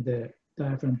causing the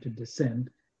diaphragm to descend,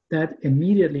 that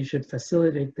immediately should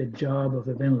facilitate the job of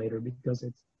the ventilator because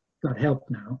it's got help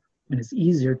now and it's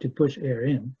easier to push air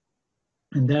in.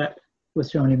 And that was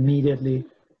shown immediately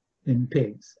in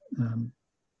pigs.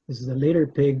 This is a later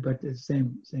pig, but the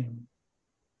same thing.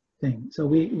 So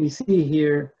we see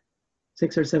here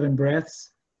 6 or 7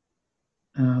 breaths.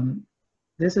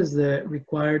 This is the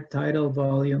required tidal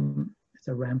volume. It's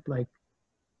a ramp-like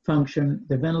function.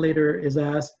 The ventilator is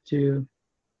asked to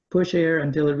push air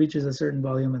until it reaches a certain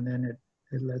volume, and then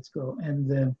it lets go. And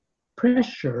the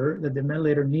pressure that the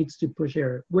ventilator needs to push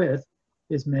air with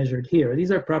is measured here.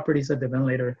 These are properties that the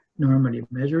ventilator normally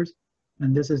measures.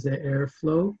 and this is the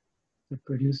airflow that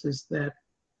produces that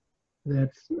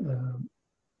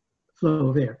flow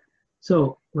of air.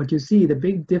 So what you see, the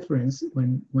big difference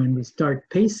when we start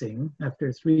pacing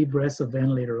after 3 breaths of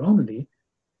ventilator only,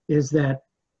 is that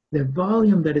the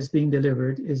volume that is being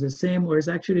delivered is the same, or is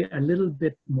actually a little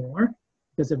bit more,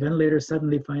 because the ventilator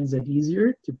suddenly finds it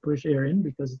easier to push air in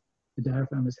because the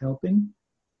diaphragm is helping.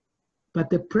 But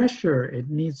the pressure it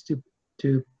needs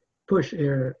to push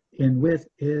air in with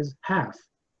is half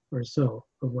or so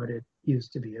of what it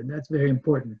used to be. And that's very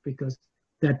important, because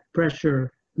that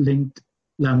pressure-linked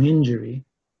lung injury,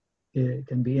 it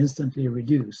can be instantly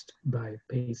reduced by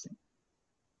pacing.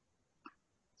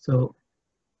 So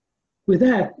with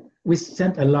that, we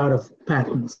sent a lot of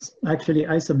patents. Actually,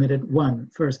 I submitted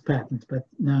one first patent, but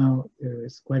now there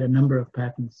is quite a number of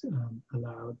patents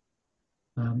allowed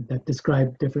that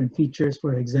describe different features.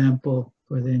 For example,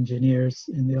 for the engineers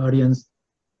in the audience,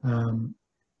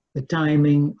 the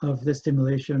timing of the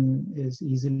stimulation is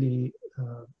easily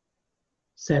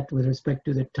set with respect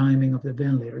to the timing of the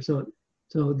ventilator.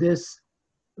 So this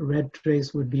red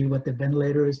trace would be what the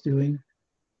ventilator is doing,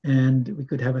 and we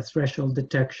could have a threshold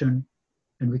detection,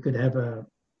 and we could have a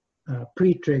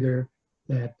pre-trigger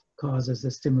that causes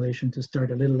the stimulation to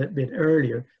start a little bit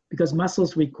earlier, because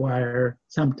muscles require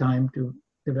some time to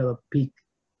develop peak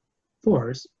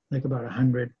force, like about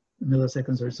 100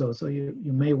 milliseconds or so. So you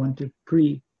may want to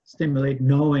pre-stimulate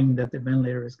knowing that the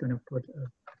ventilator is going to put a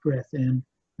breath in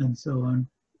and so on.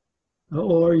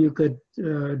 Or you could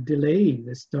delay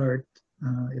the start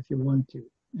if you want to,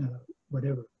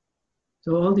 whatever.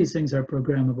 So all these things are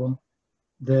programmable.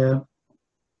 The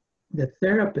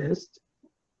therapist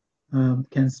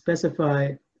can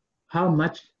specify how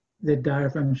much the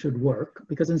diaphragm should work,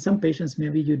 because in some patients,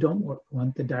 maybe you don't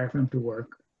want the diaphragm to work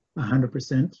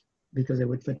 100% because it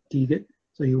would fatigue it.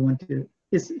 So you want to,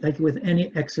 it's like with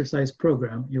any exercise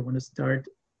program, you want to start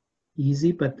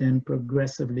easy, but then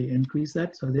progressively increase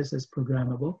that. So this is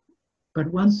programmable. But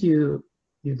once you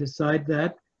decide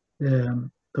that,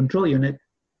 the control unit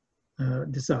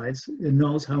decides, it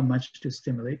knows how much to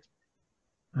stimulate,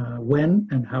 when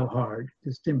and how hard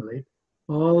to stimulate.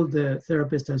 All the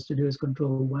therapist has to do is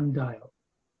control one dial.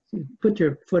 So you put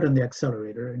your foot on the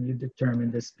accelerator and you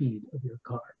determine the speed of your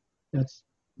car. That's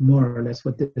more or less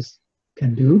what this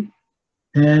can do.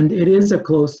 And it is a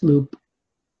closed loop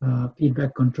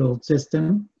feedback controlled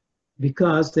system,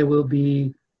 because there will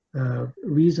be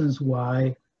reasons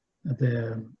why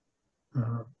the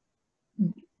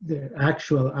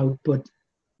actual output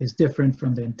is different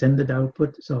from the intended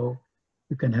output. So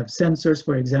you can have sensors.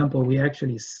 For example, we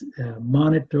actually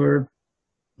monitor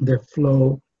the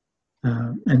flow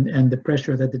and the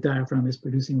pressure that the diaphragm is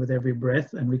producing with every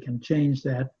breath, and we can change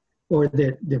that, or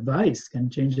the device can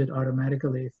change it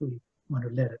automatically if we want to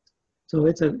let it. So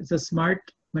it's a smart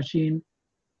machine,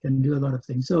 can do a lot of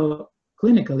things. So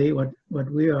clinically,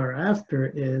 what we are after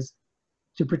is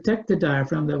to protect the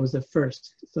diaphragm. That was the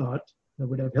first thought that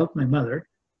would have helped my mother.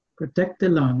 Protect the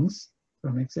lungs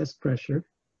from excess pressure.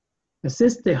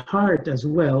 Assist the heart as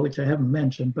well, which I haven't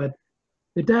mentioned, but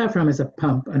the diaphragm is a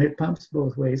pump, and it pumps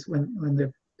both ways. When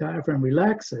the diaphragm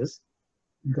relaxes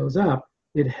and goes up,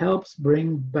 it helps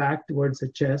bring back towards the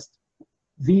chest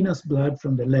venous blood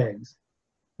from the legs.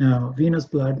 Now, venous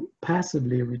blood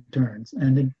passively returns,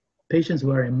 and in patients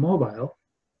who are immobile,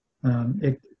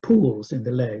 it pools in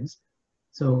the legs.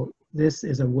 So this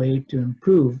is a way to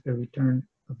improve the return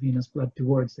of venous blood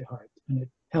towards the heart, and it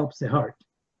helps the heart.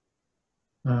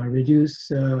 Reduce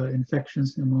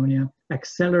infections, pneumonia,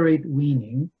 accelerate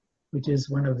weaning, which is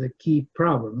one of the key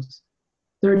problems.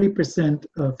 30%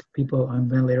 of people on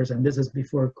ventilators, and this is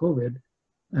before COVID,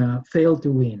 fail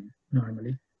to wean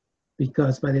normally,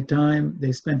 because by the time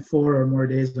they spend 4 or more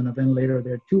days on a ventilator,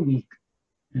 they're too weak,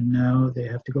 and now they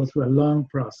have to go through a long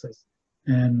process,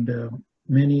 and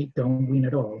many don't wean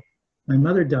at all. My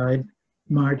mother died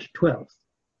March 12th,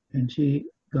 and she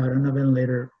got on a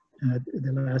ventilator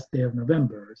the last day of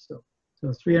November or so. So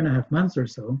 3.5 months or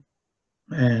so,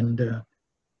 and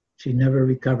she never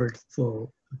recovered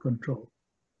full control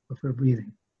of her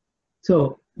breathing.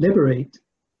 So liberate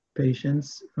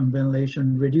patients from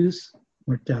ventilation, reduce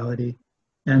mortality,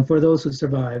 and for those who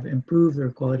survive, improve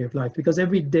their quality of life, because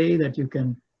every day that you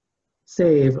can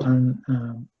save on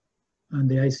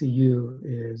the ICU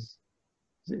is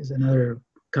another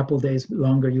couple days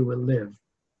longer you will live.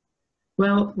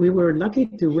 Well, we were lucky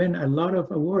to win a lot of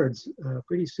awards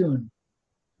pretty soon,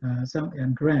 some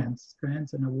and grants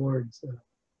and awards,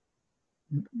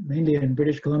 mainly in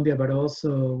British Columbia, but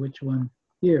also which one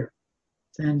here,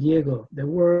 San Diego, the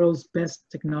world's best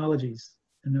technologies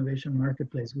innovation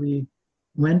marketplace. We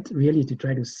went really to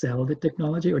try to sell the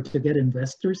technology or to get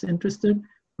investors interested.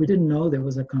 We didn't know there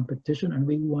was a competition, and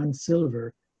we won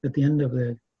silver at the end of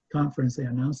the conference. They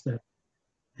announced that.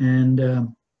 And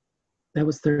that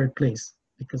was third place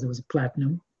because it was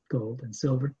platinum, gold, and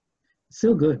silver.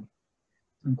 Still good.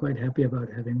 I'm quite happy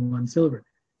about having won silver.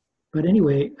 But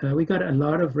anyway, we got a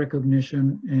lot of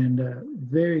recognition and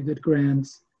very good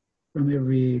grants from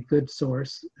every good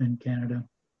source in Canada.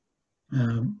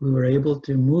 We were able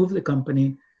to move the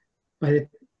company. By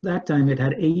that time, it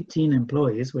had 18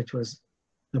 employees, which was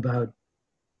about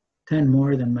 10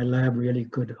 more than my lab really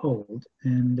could hold.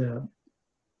 And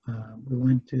we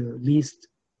went to leased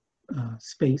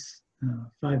space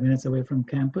 5 minutes away from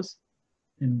campus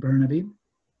in Burnaby.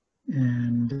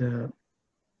 And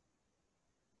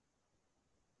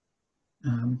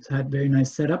had very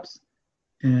nice setups,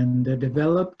 and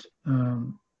developed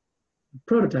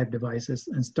prototype devices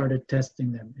and started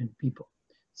testing them in people.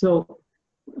 So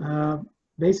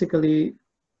basically,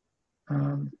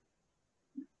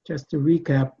 just to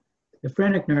recap, the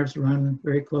phrenic nerves run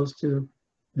very close to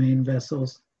main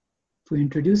vessels. If we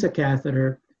introduce a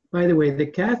catheter, by the way, the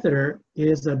catheter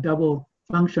is a double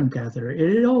function catheter.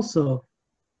 It also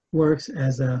works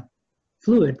as a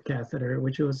fluid catheter,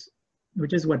 which is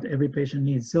what every patient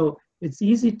needs. So it's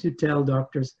easy to tell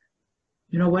doctors,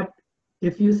 you know what,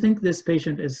 if you think this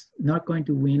patient is not going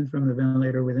to wean from the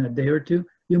ventilator within a day or two,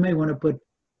 you may want to put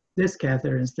this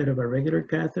catheter instead of a regular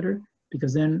catheter,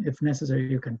 because then if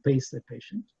necessary, you can pace the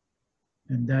patient.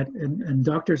 And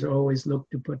doctors always look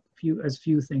to put as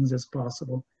few things as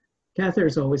possible.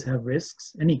 Catheters always have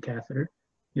risks, any catheter.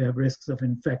 You have risks of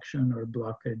infection or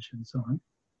blockage and so on.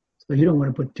 So you don't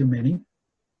want to put too many.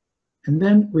 And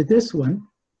then with this one,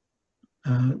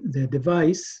 the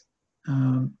device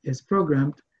is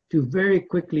programmed to very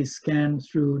quickly scan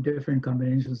through different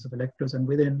combinations of electrodes, and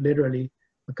within literally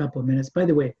a couple of minutes. By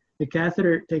the way, the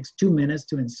catheter takes 2 minutes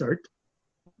to insert,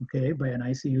 okay, by an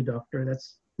ICU doctor.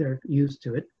 They're used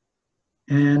to it.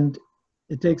 And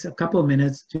it takes a couple of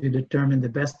minutes to determine the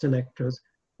best electrodes.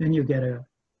 Then you get a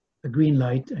green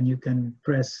light and you can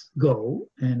press go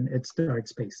and it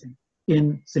starts pacing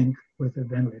in sync with the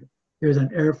ventilator. There's an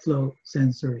airflow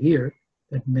sensor here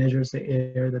that measures the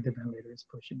air that the ventilator is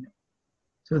pushing in.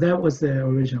 So that was the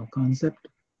original concept.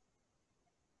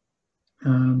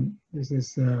 This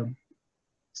is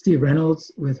Steve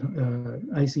Reynolds with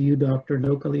ICU doctor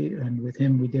locally, and with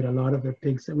him we did a lot of the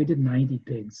pigs. We did 90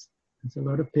 pigs. It's a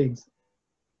lot of pigs.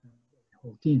 The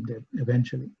whole team did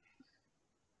eventually.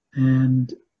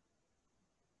 And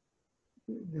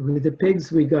with the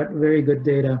pigs, we got very good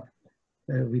data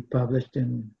that we published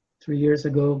in 3 years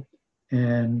ago,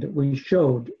 and we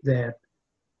showed that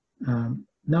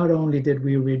not only did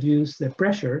we reduce the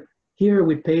pressure, here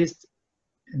we paced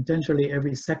intentionally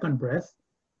every second breath.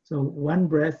 So one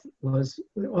breath was,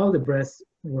 all the breaths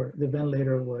were, the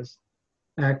ventilator was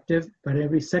active, but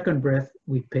every second breath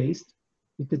we paced.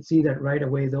 You could see that right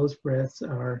away those breaths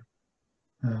are,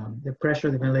 the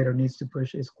pressure the ventilator needs to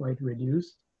push is quite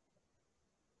reduced.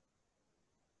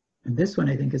 And this one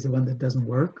I think is the one that doesn't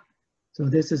work. So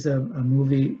this is a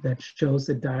movie that shows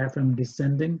the diaphragm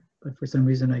descending, but for some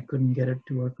reason I couldn't get it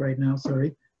to work right now,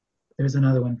 sorry. There's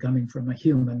another one coming from a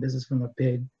human, this is from a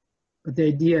pig. But the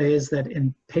idea is that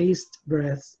in paced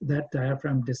breaths, that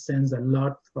diaphragm descends a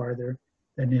lot farther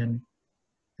than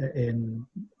in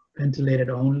ventilated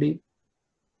only,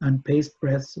 unpaced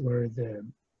breaths where the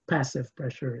passive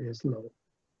pressure is low.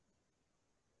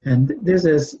 And this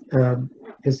is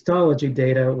histology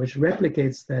data which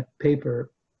replicates that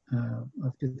paper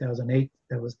of 2008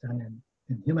 that was done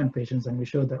in human patients. And we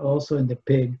showed that also in the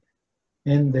pig,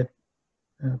 in the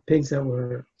pigs that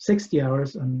were 60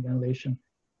 hours on ventilation,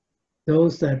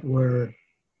 those that were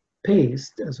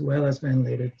paced as well as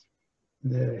ventilated,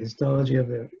 the histology of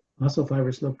the muscle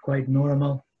fibers looked quite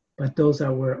normal, but those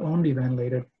that were only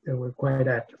ventilated, they were quite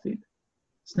atrophied.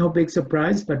 It's no big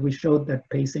surprise, but we showed that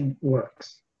pacing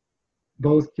works,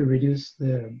 both to reduce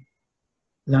the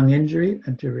lung injury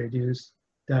and to reduce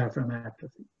diaphragm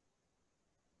atrophy.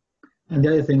 And the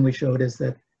other thing we showed is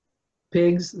that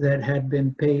pigs that had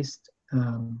been paced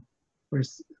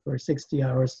for 60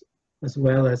 hours as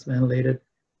well as ventilated,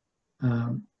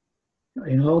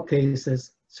 in all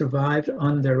cases survived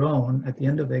on their own at the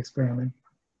end of the experiment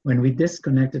when we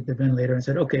disconnected the ventilator and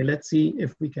said, okay, let's see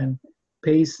if we can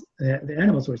pace. The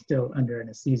animals were still under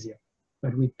anesthesia,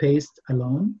 but we paced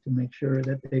alone to make sure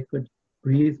that they could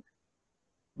breathe.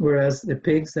 Whereas the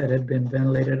pigs that had been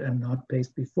ventilated and not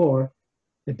paced before,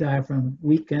 the diaphragm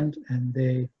weakened and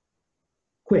they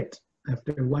quit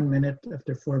after 1 minute,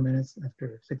 after 4 minutes,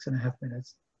 after 6.5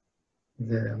 minutes.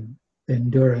 The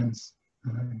endurance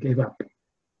gave up.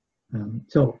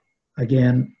 So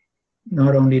again,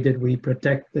 not only did we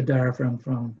protect the diaphragm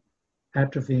from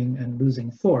atrophying and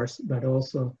losing force, but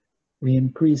also we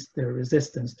increased the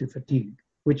resistance to fatigue,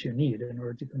 which you need in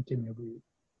order to continue breathing.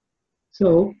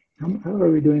 So how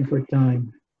are we doing for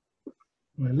time?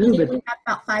 A little bit. We have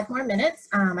about 5 more minutes.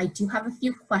 I do have a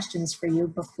few questions for you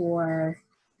before.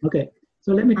 Okay,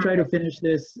 so let me try to finish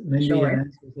this, maybe Sure. and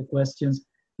answer the questions.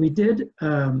 We did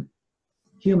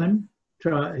human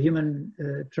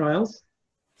trials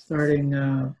starting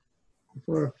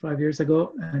 4 or 5 years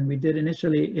ago, and we did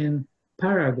initially in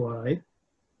Paraguay.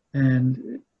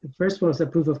 And the first was a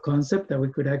proof of concept that we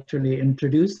could actually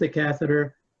introduce the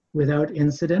catheter without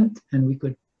incident, and we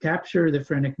could capture the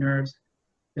phrenic nerves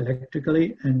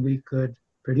electrically, and we could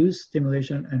produce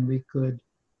stimulation, and we could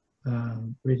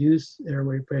reduce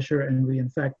airway pressure. And we in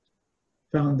fact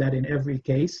found that in every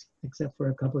case, except for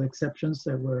a couple of exceptions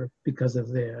that were because of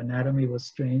the anatomy was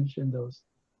strange in those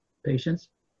patients.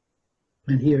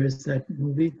 And here is that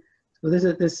movie. So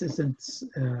this isn't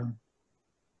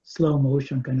slow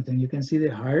motion kind of thing. You can see the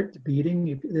heart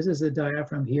beating. This is the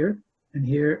diaphragm here, and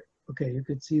here, okay, you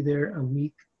could see there a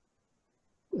weak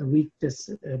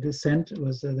descent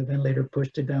was the ventilator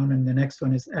pushed it down, and the next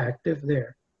one is active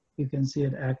there. You can see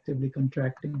it actively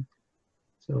contracting.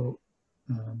 So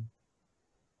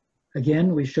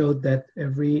again, we showed that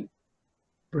every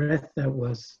breath that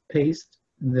was paced,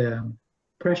 the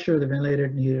pressure the ventilator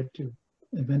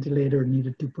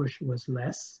needed to push was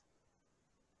less.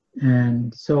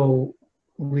 And so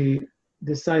we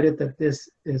decided that this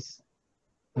is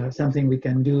something we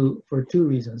can do for 2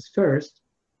 reasons. First,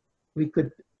 we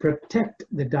could protect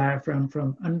the diaphragm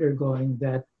from undergoing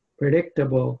that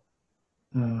predictable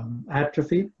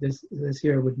atrophy. This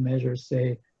here would measure,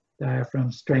 say,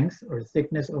 diaphragm strength or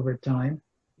thickness over time.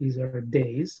 These are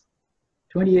days.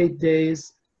 28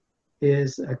 days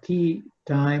is a key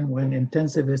time when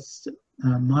intensivists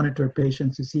monitor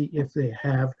patients to see if they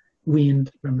have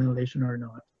weaned from ventilation or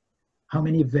not. How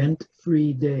many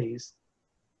vent-free days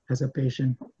has a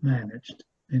patient managed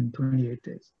in 28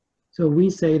 days? So we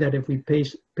say that if we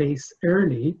pace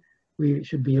early, we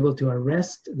should be able to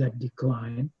arrest that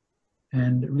decline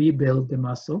and rebuild the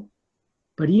muscle.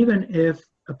 But even if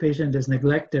a patient is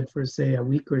neglected for, say, a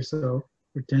week or so,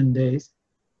 for 10 days,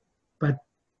 but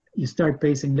you start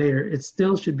pacing later, it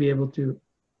still should be able to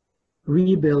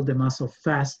rebuild the muscle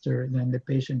faster than the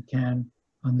patient can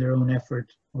on their own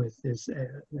effort with this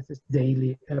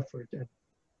daily effort at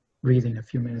breathing a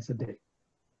few minutes a day.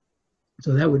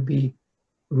 So that would be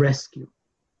rescue.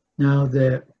 Now,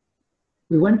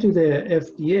 we went to the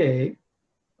FDA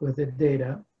with the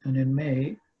data, and in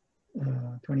May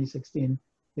 2016,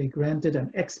 they granted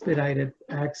an expedited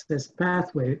access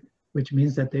pathway, which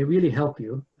means that they really help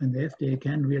you, and the FDA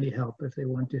can really help if they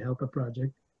want to help a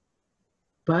project,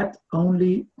 but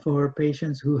only for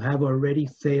patients who have already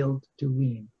failed to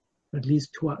wean, at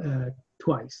least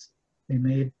twice. They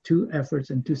made 2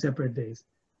 efforts in 2 separate days.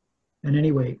 And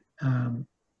anyway,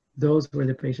 those were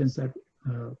the patients that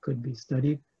could be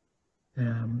studied.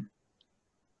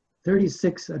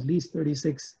 36, at least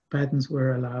 36 patents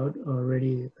were allowed,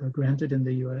 already granted in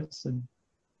the US, and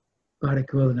about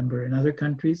equivalent number in other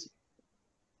countries.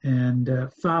 And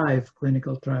 5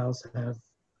 clinical trials have,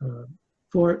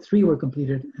 3 were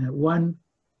completed. 1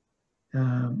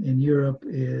 in Europe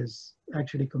is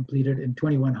actually completed in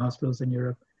 21 hospitals in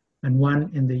Europe, and 1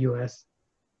 in the US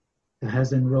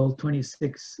has enrolled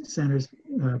 26 centers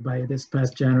by this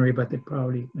past January, but they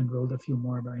probably enrolled a few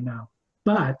more by now.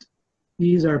 But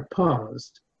these are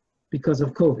paused because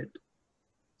of COVID.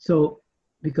 So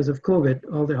because of COVID,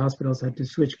 all the hospitals had to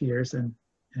switch gears and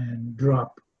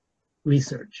drop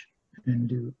research and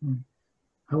do.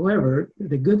 However,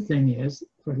 the good thing is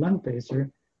for lung pacer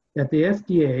that the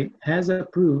FDA has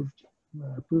approved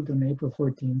on April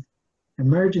 14th,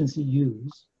 emergency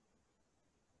use,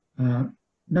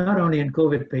 not only in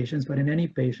COVID patients, but in any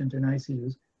patient in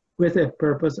ICUs, with a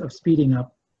purpose of speeding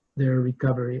up their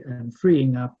recovery and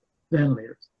freeing up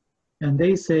ventilators. And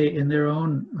they say in their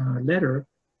own letter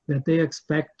that they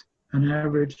expect an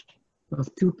average of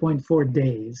 2.4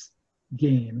 days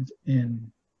gained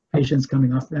in patients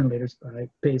coming off ventilators by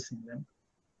pacing them.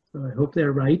 So I hope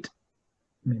they're right.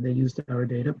 I mean, they used our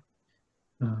data,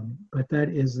 but that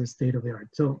is the state of the art.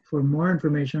 So for more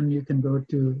information, you can go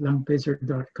to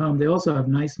lungpacer.com. They also have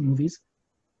nice movies.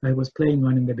 I was playing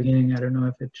one in the beginning. I don't know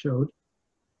if it showed.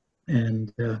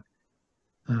 And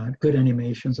good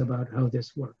animations about how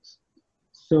this works.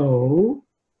 So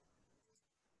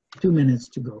 2 minutes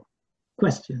to go.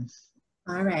 Questions?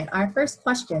 All right, our first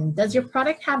question. Does your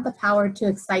product have the power to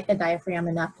excite the diaphragm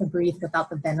enough to breathe without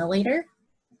the ventilator?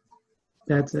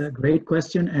 That's a great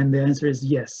question, and the answer is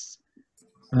yes.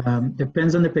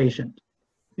 Depends on the patient.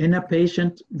 In a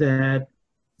patient that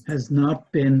has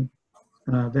not been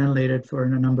ventilated for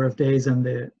a number of days and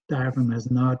the diaphragm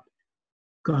has not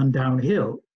gone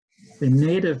downhill, the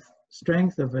native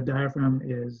strength of a diaphragm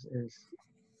is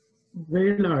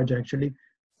very large, actually,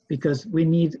 because we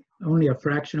need only a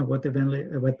fraction of what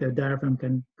the diaphragm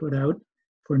can put out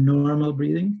for normal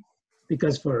breathing,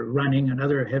 because for running and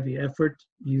other heavy effort,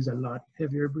 use a lot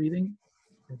heavier breathing.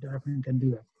 The diaphragm can do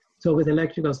that. So with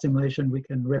electrical stimulation, we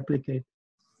can replicate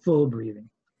full breathing.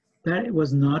 That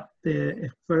was not the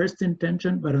first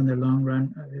intention, but in the long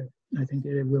run, I think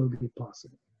it will be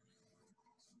possible.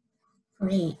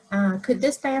 Great. Could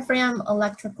this diaphragm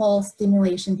electrical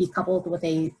stimulation be coupled with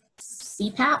a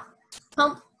CPAP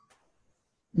pump?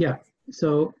 Yeah,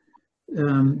 so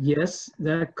yes,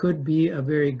 that could be a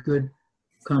very good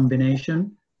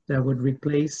combination that would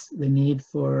replace the need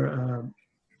for a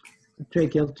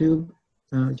tracheal tube.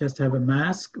 Just have a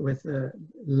mask with a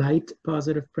light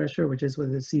positive pressure, which is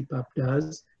what the CPAP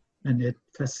does, and it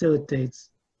facilitates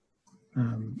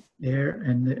air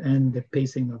and the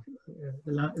pacing of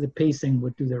the pacing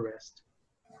would do the rest.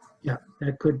 Yeah,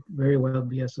 that could very well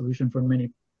be a solution for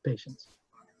many patients.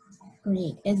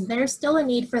 Great. Is there still a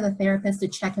need for the therapist to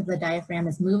check if the diaphragm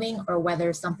is moving or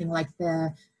whether something like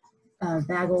the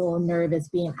vagal nerve is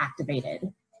being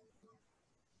activated?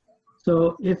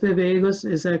 So if the vagus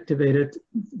is activated,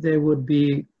 there would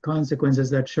be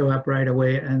consequences that show up right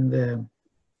away, and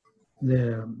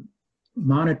the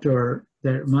monitor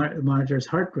that monitors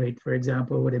heart rate, for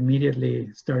example, would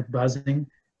immediately start buzzing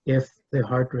if the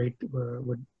heart rate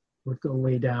would go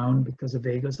way down because the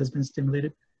vagus has been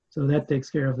stimulated. So that takes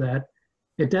care of that.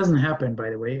 It doesn't happen, by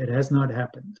the way. It has not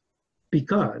happened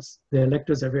because the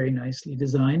electrodes are very nicely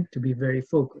designed to be very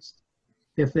focused.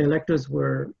 If the electrodes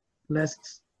were less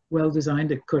well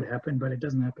designed, it could happen, but it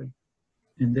doesn't happen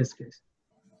in this case.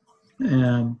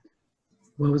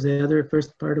 What was the other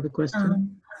first part of the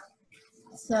question?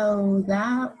 So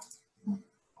that,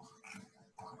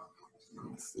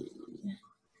 let's see.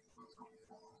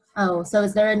 Oh, so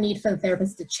is there a need for the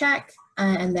therapist to check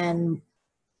and then?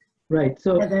 Right,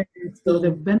 so the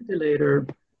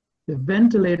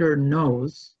ventilator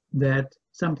knows that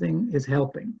something is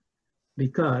helping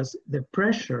because the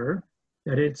pressure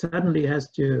that it suddenly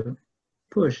has to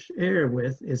push air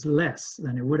with is less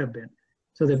than it would have been.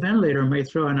 So the ventilator may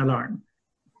throw an alarm,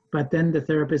 but then the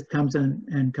therapist comes in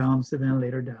and calms the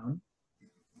ventilator down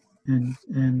and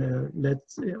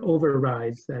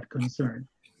overrides that concern.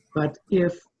 But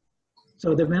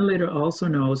so the ventilator also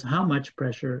knows how much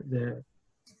pressure the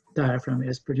diaphragm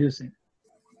is producing,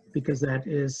 because that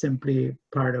is simply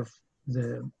part of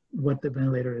what the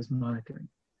ventilator is monitoring.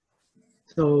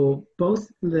 So both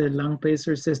the lung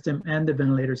pacer system and the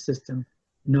ventilator system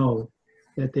know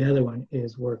that the other one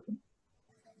is working.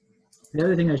 The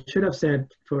other thing I should have said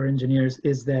for engineers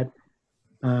is that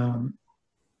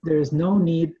there is no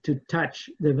need to touch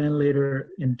the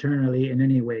ventilator internally in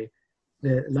any way.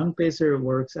 The lung pacer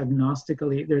works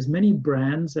agnostically. There's many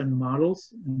brands and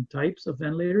models and types of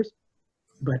ventilators,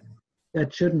 but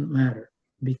that shouldn't matter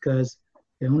because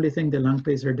the only thing the lung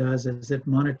pacer does is it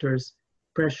monitors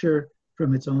pressure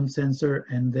from its own sensor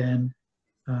and then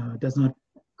does not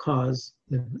cause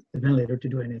the ventilator to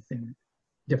do anything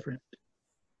different.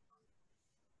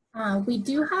 We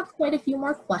do have quite a few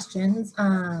more questions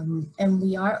and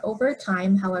we are over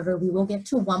time. However, we will get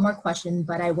to one more question,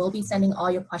 but I will be sending all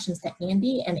your questions to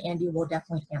Andy and Andy will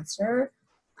definitely answer.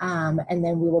 And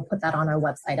then we will put that on our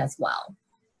website as well.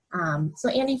 So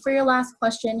Andy, for your last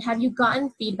question, have you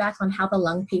gotten feedback on how the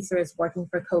lung pacer is working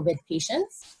for COVID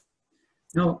patients?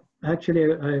 No,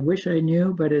 actually, I wish I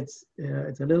knew, but it's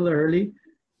a little early.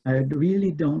 I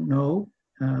really don't know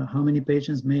how many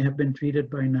patients may have been treated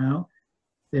by now.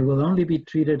 They will only be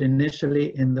treated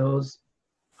initially in those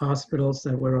hospitals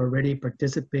that were already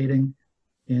participating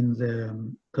in the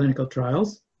clinical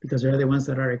trials, because they're the ones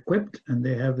that are equipped and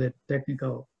they have the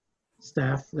technical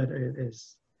staff that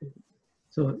is.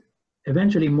 So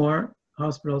eventually more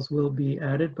hospitals will be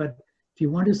added, but if you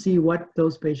want to see what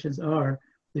those patients are,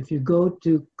 if you go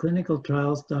to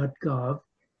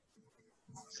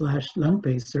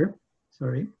clinicaltrials.gov/lungpacer,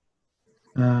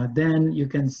 then you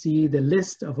can see the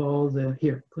list of all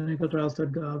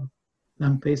clinicaltrials.gov,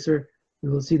 lungpacer.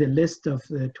 You will see the list of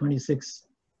the 26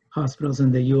 hospitals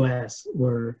in the US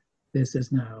where this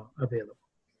is now available.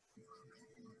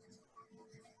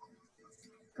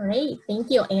 Great,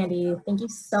 thank you, Andy. Thank you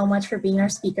so much for being our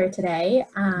speaker today.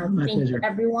 Thank you,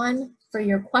 everyone, for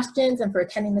your questions and for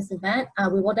attending this event.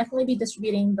 We will definitely be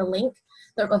distributing the link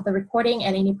of the recording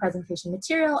and any presentation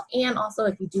material. And also,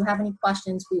 if you do have any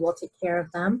questions, we will take care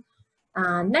of them.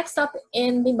 Next up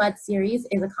in the MUD series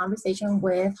is a conversation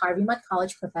with Harvey Mudd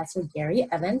College Professor Gary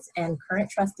Evans and current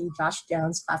trustee Josh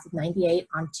Jones, class of '98,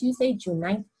 on Tuesday, June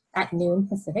 9th at noon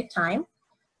Pacific time.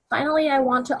 Finally, I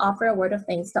want to offer a word of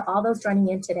thanks to all those joining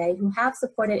in today who have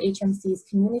supported HMC's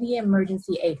Community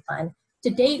Emergency Aid Fund. To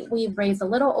date, we've raised a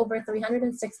little over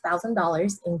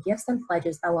 $306,000 in gifts and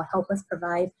pledges that will help us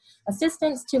provide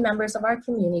assistance to members of our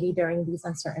community during these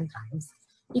uncertain times.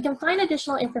 You can find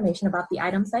additional information about the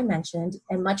items I mentioned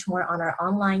and much more on our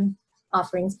online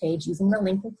offerings page using the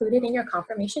link included in your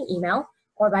confirmation email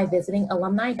or by visiting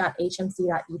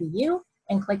alumni.hmc.edu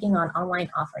and clicking on online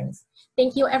offerings.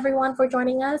 Thank you everyone for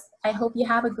joining us. I hope you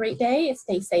have a great day.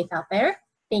 Stay safe out there.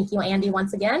 Thank you, Andy,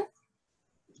 once again.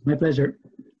 My pleasure.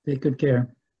 Take good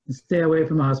care. Stay away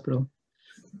from the hospital,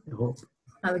 I hope.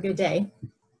 Have a good day.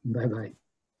 Bye-bye.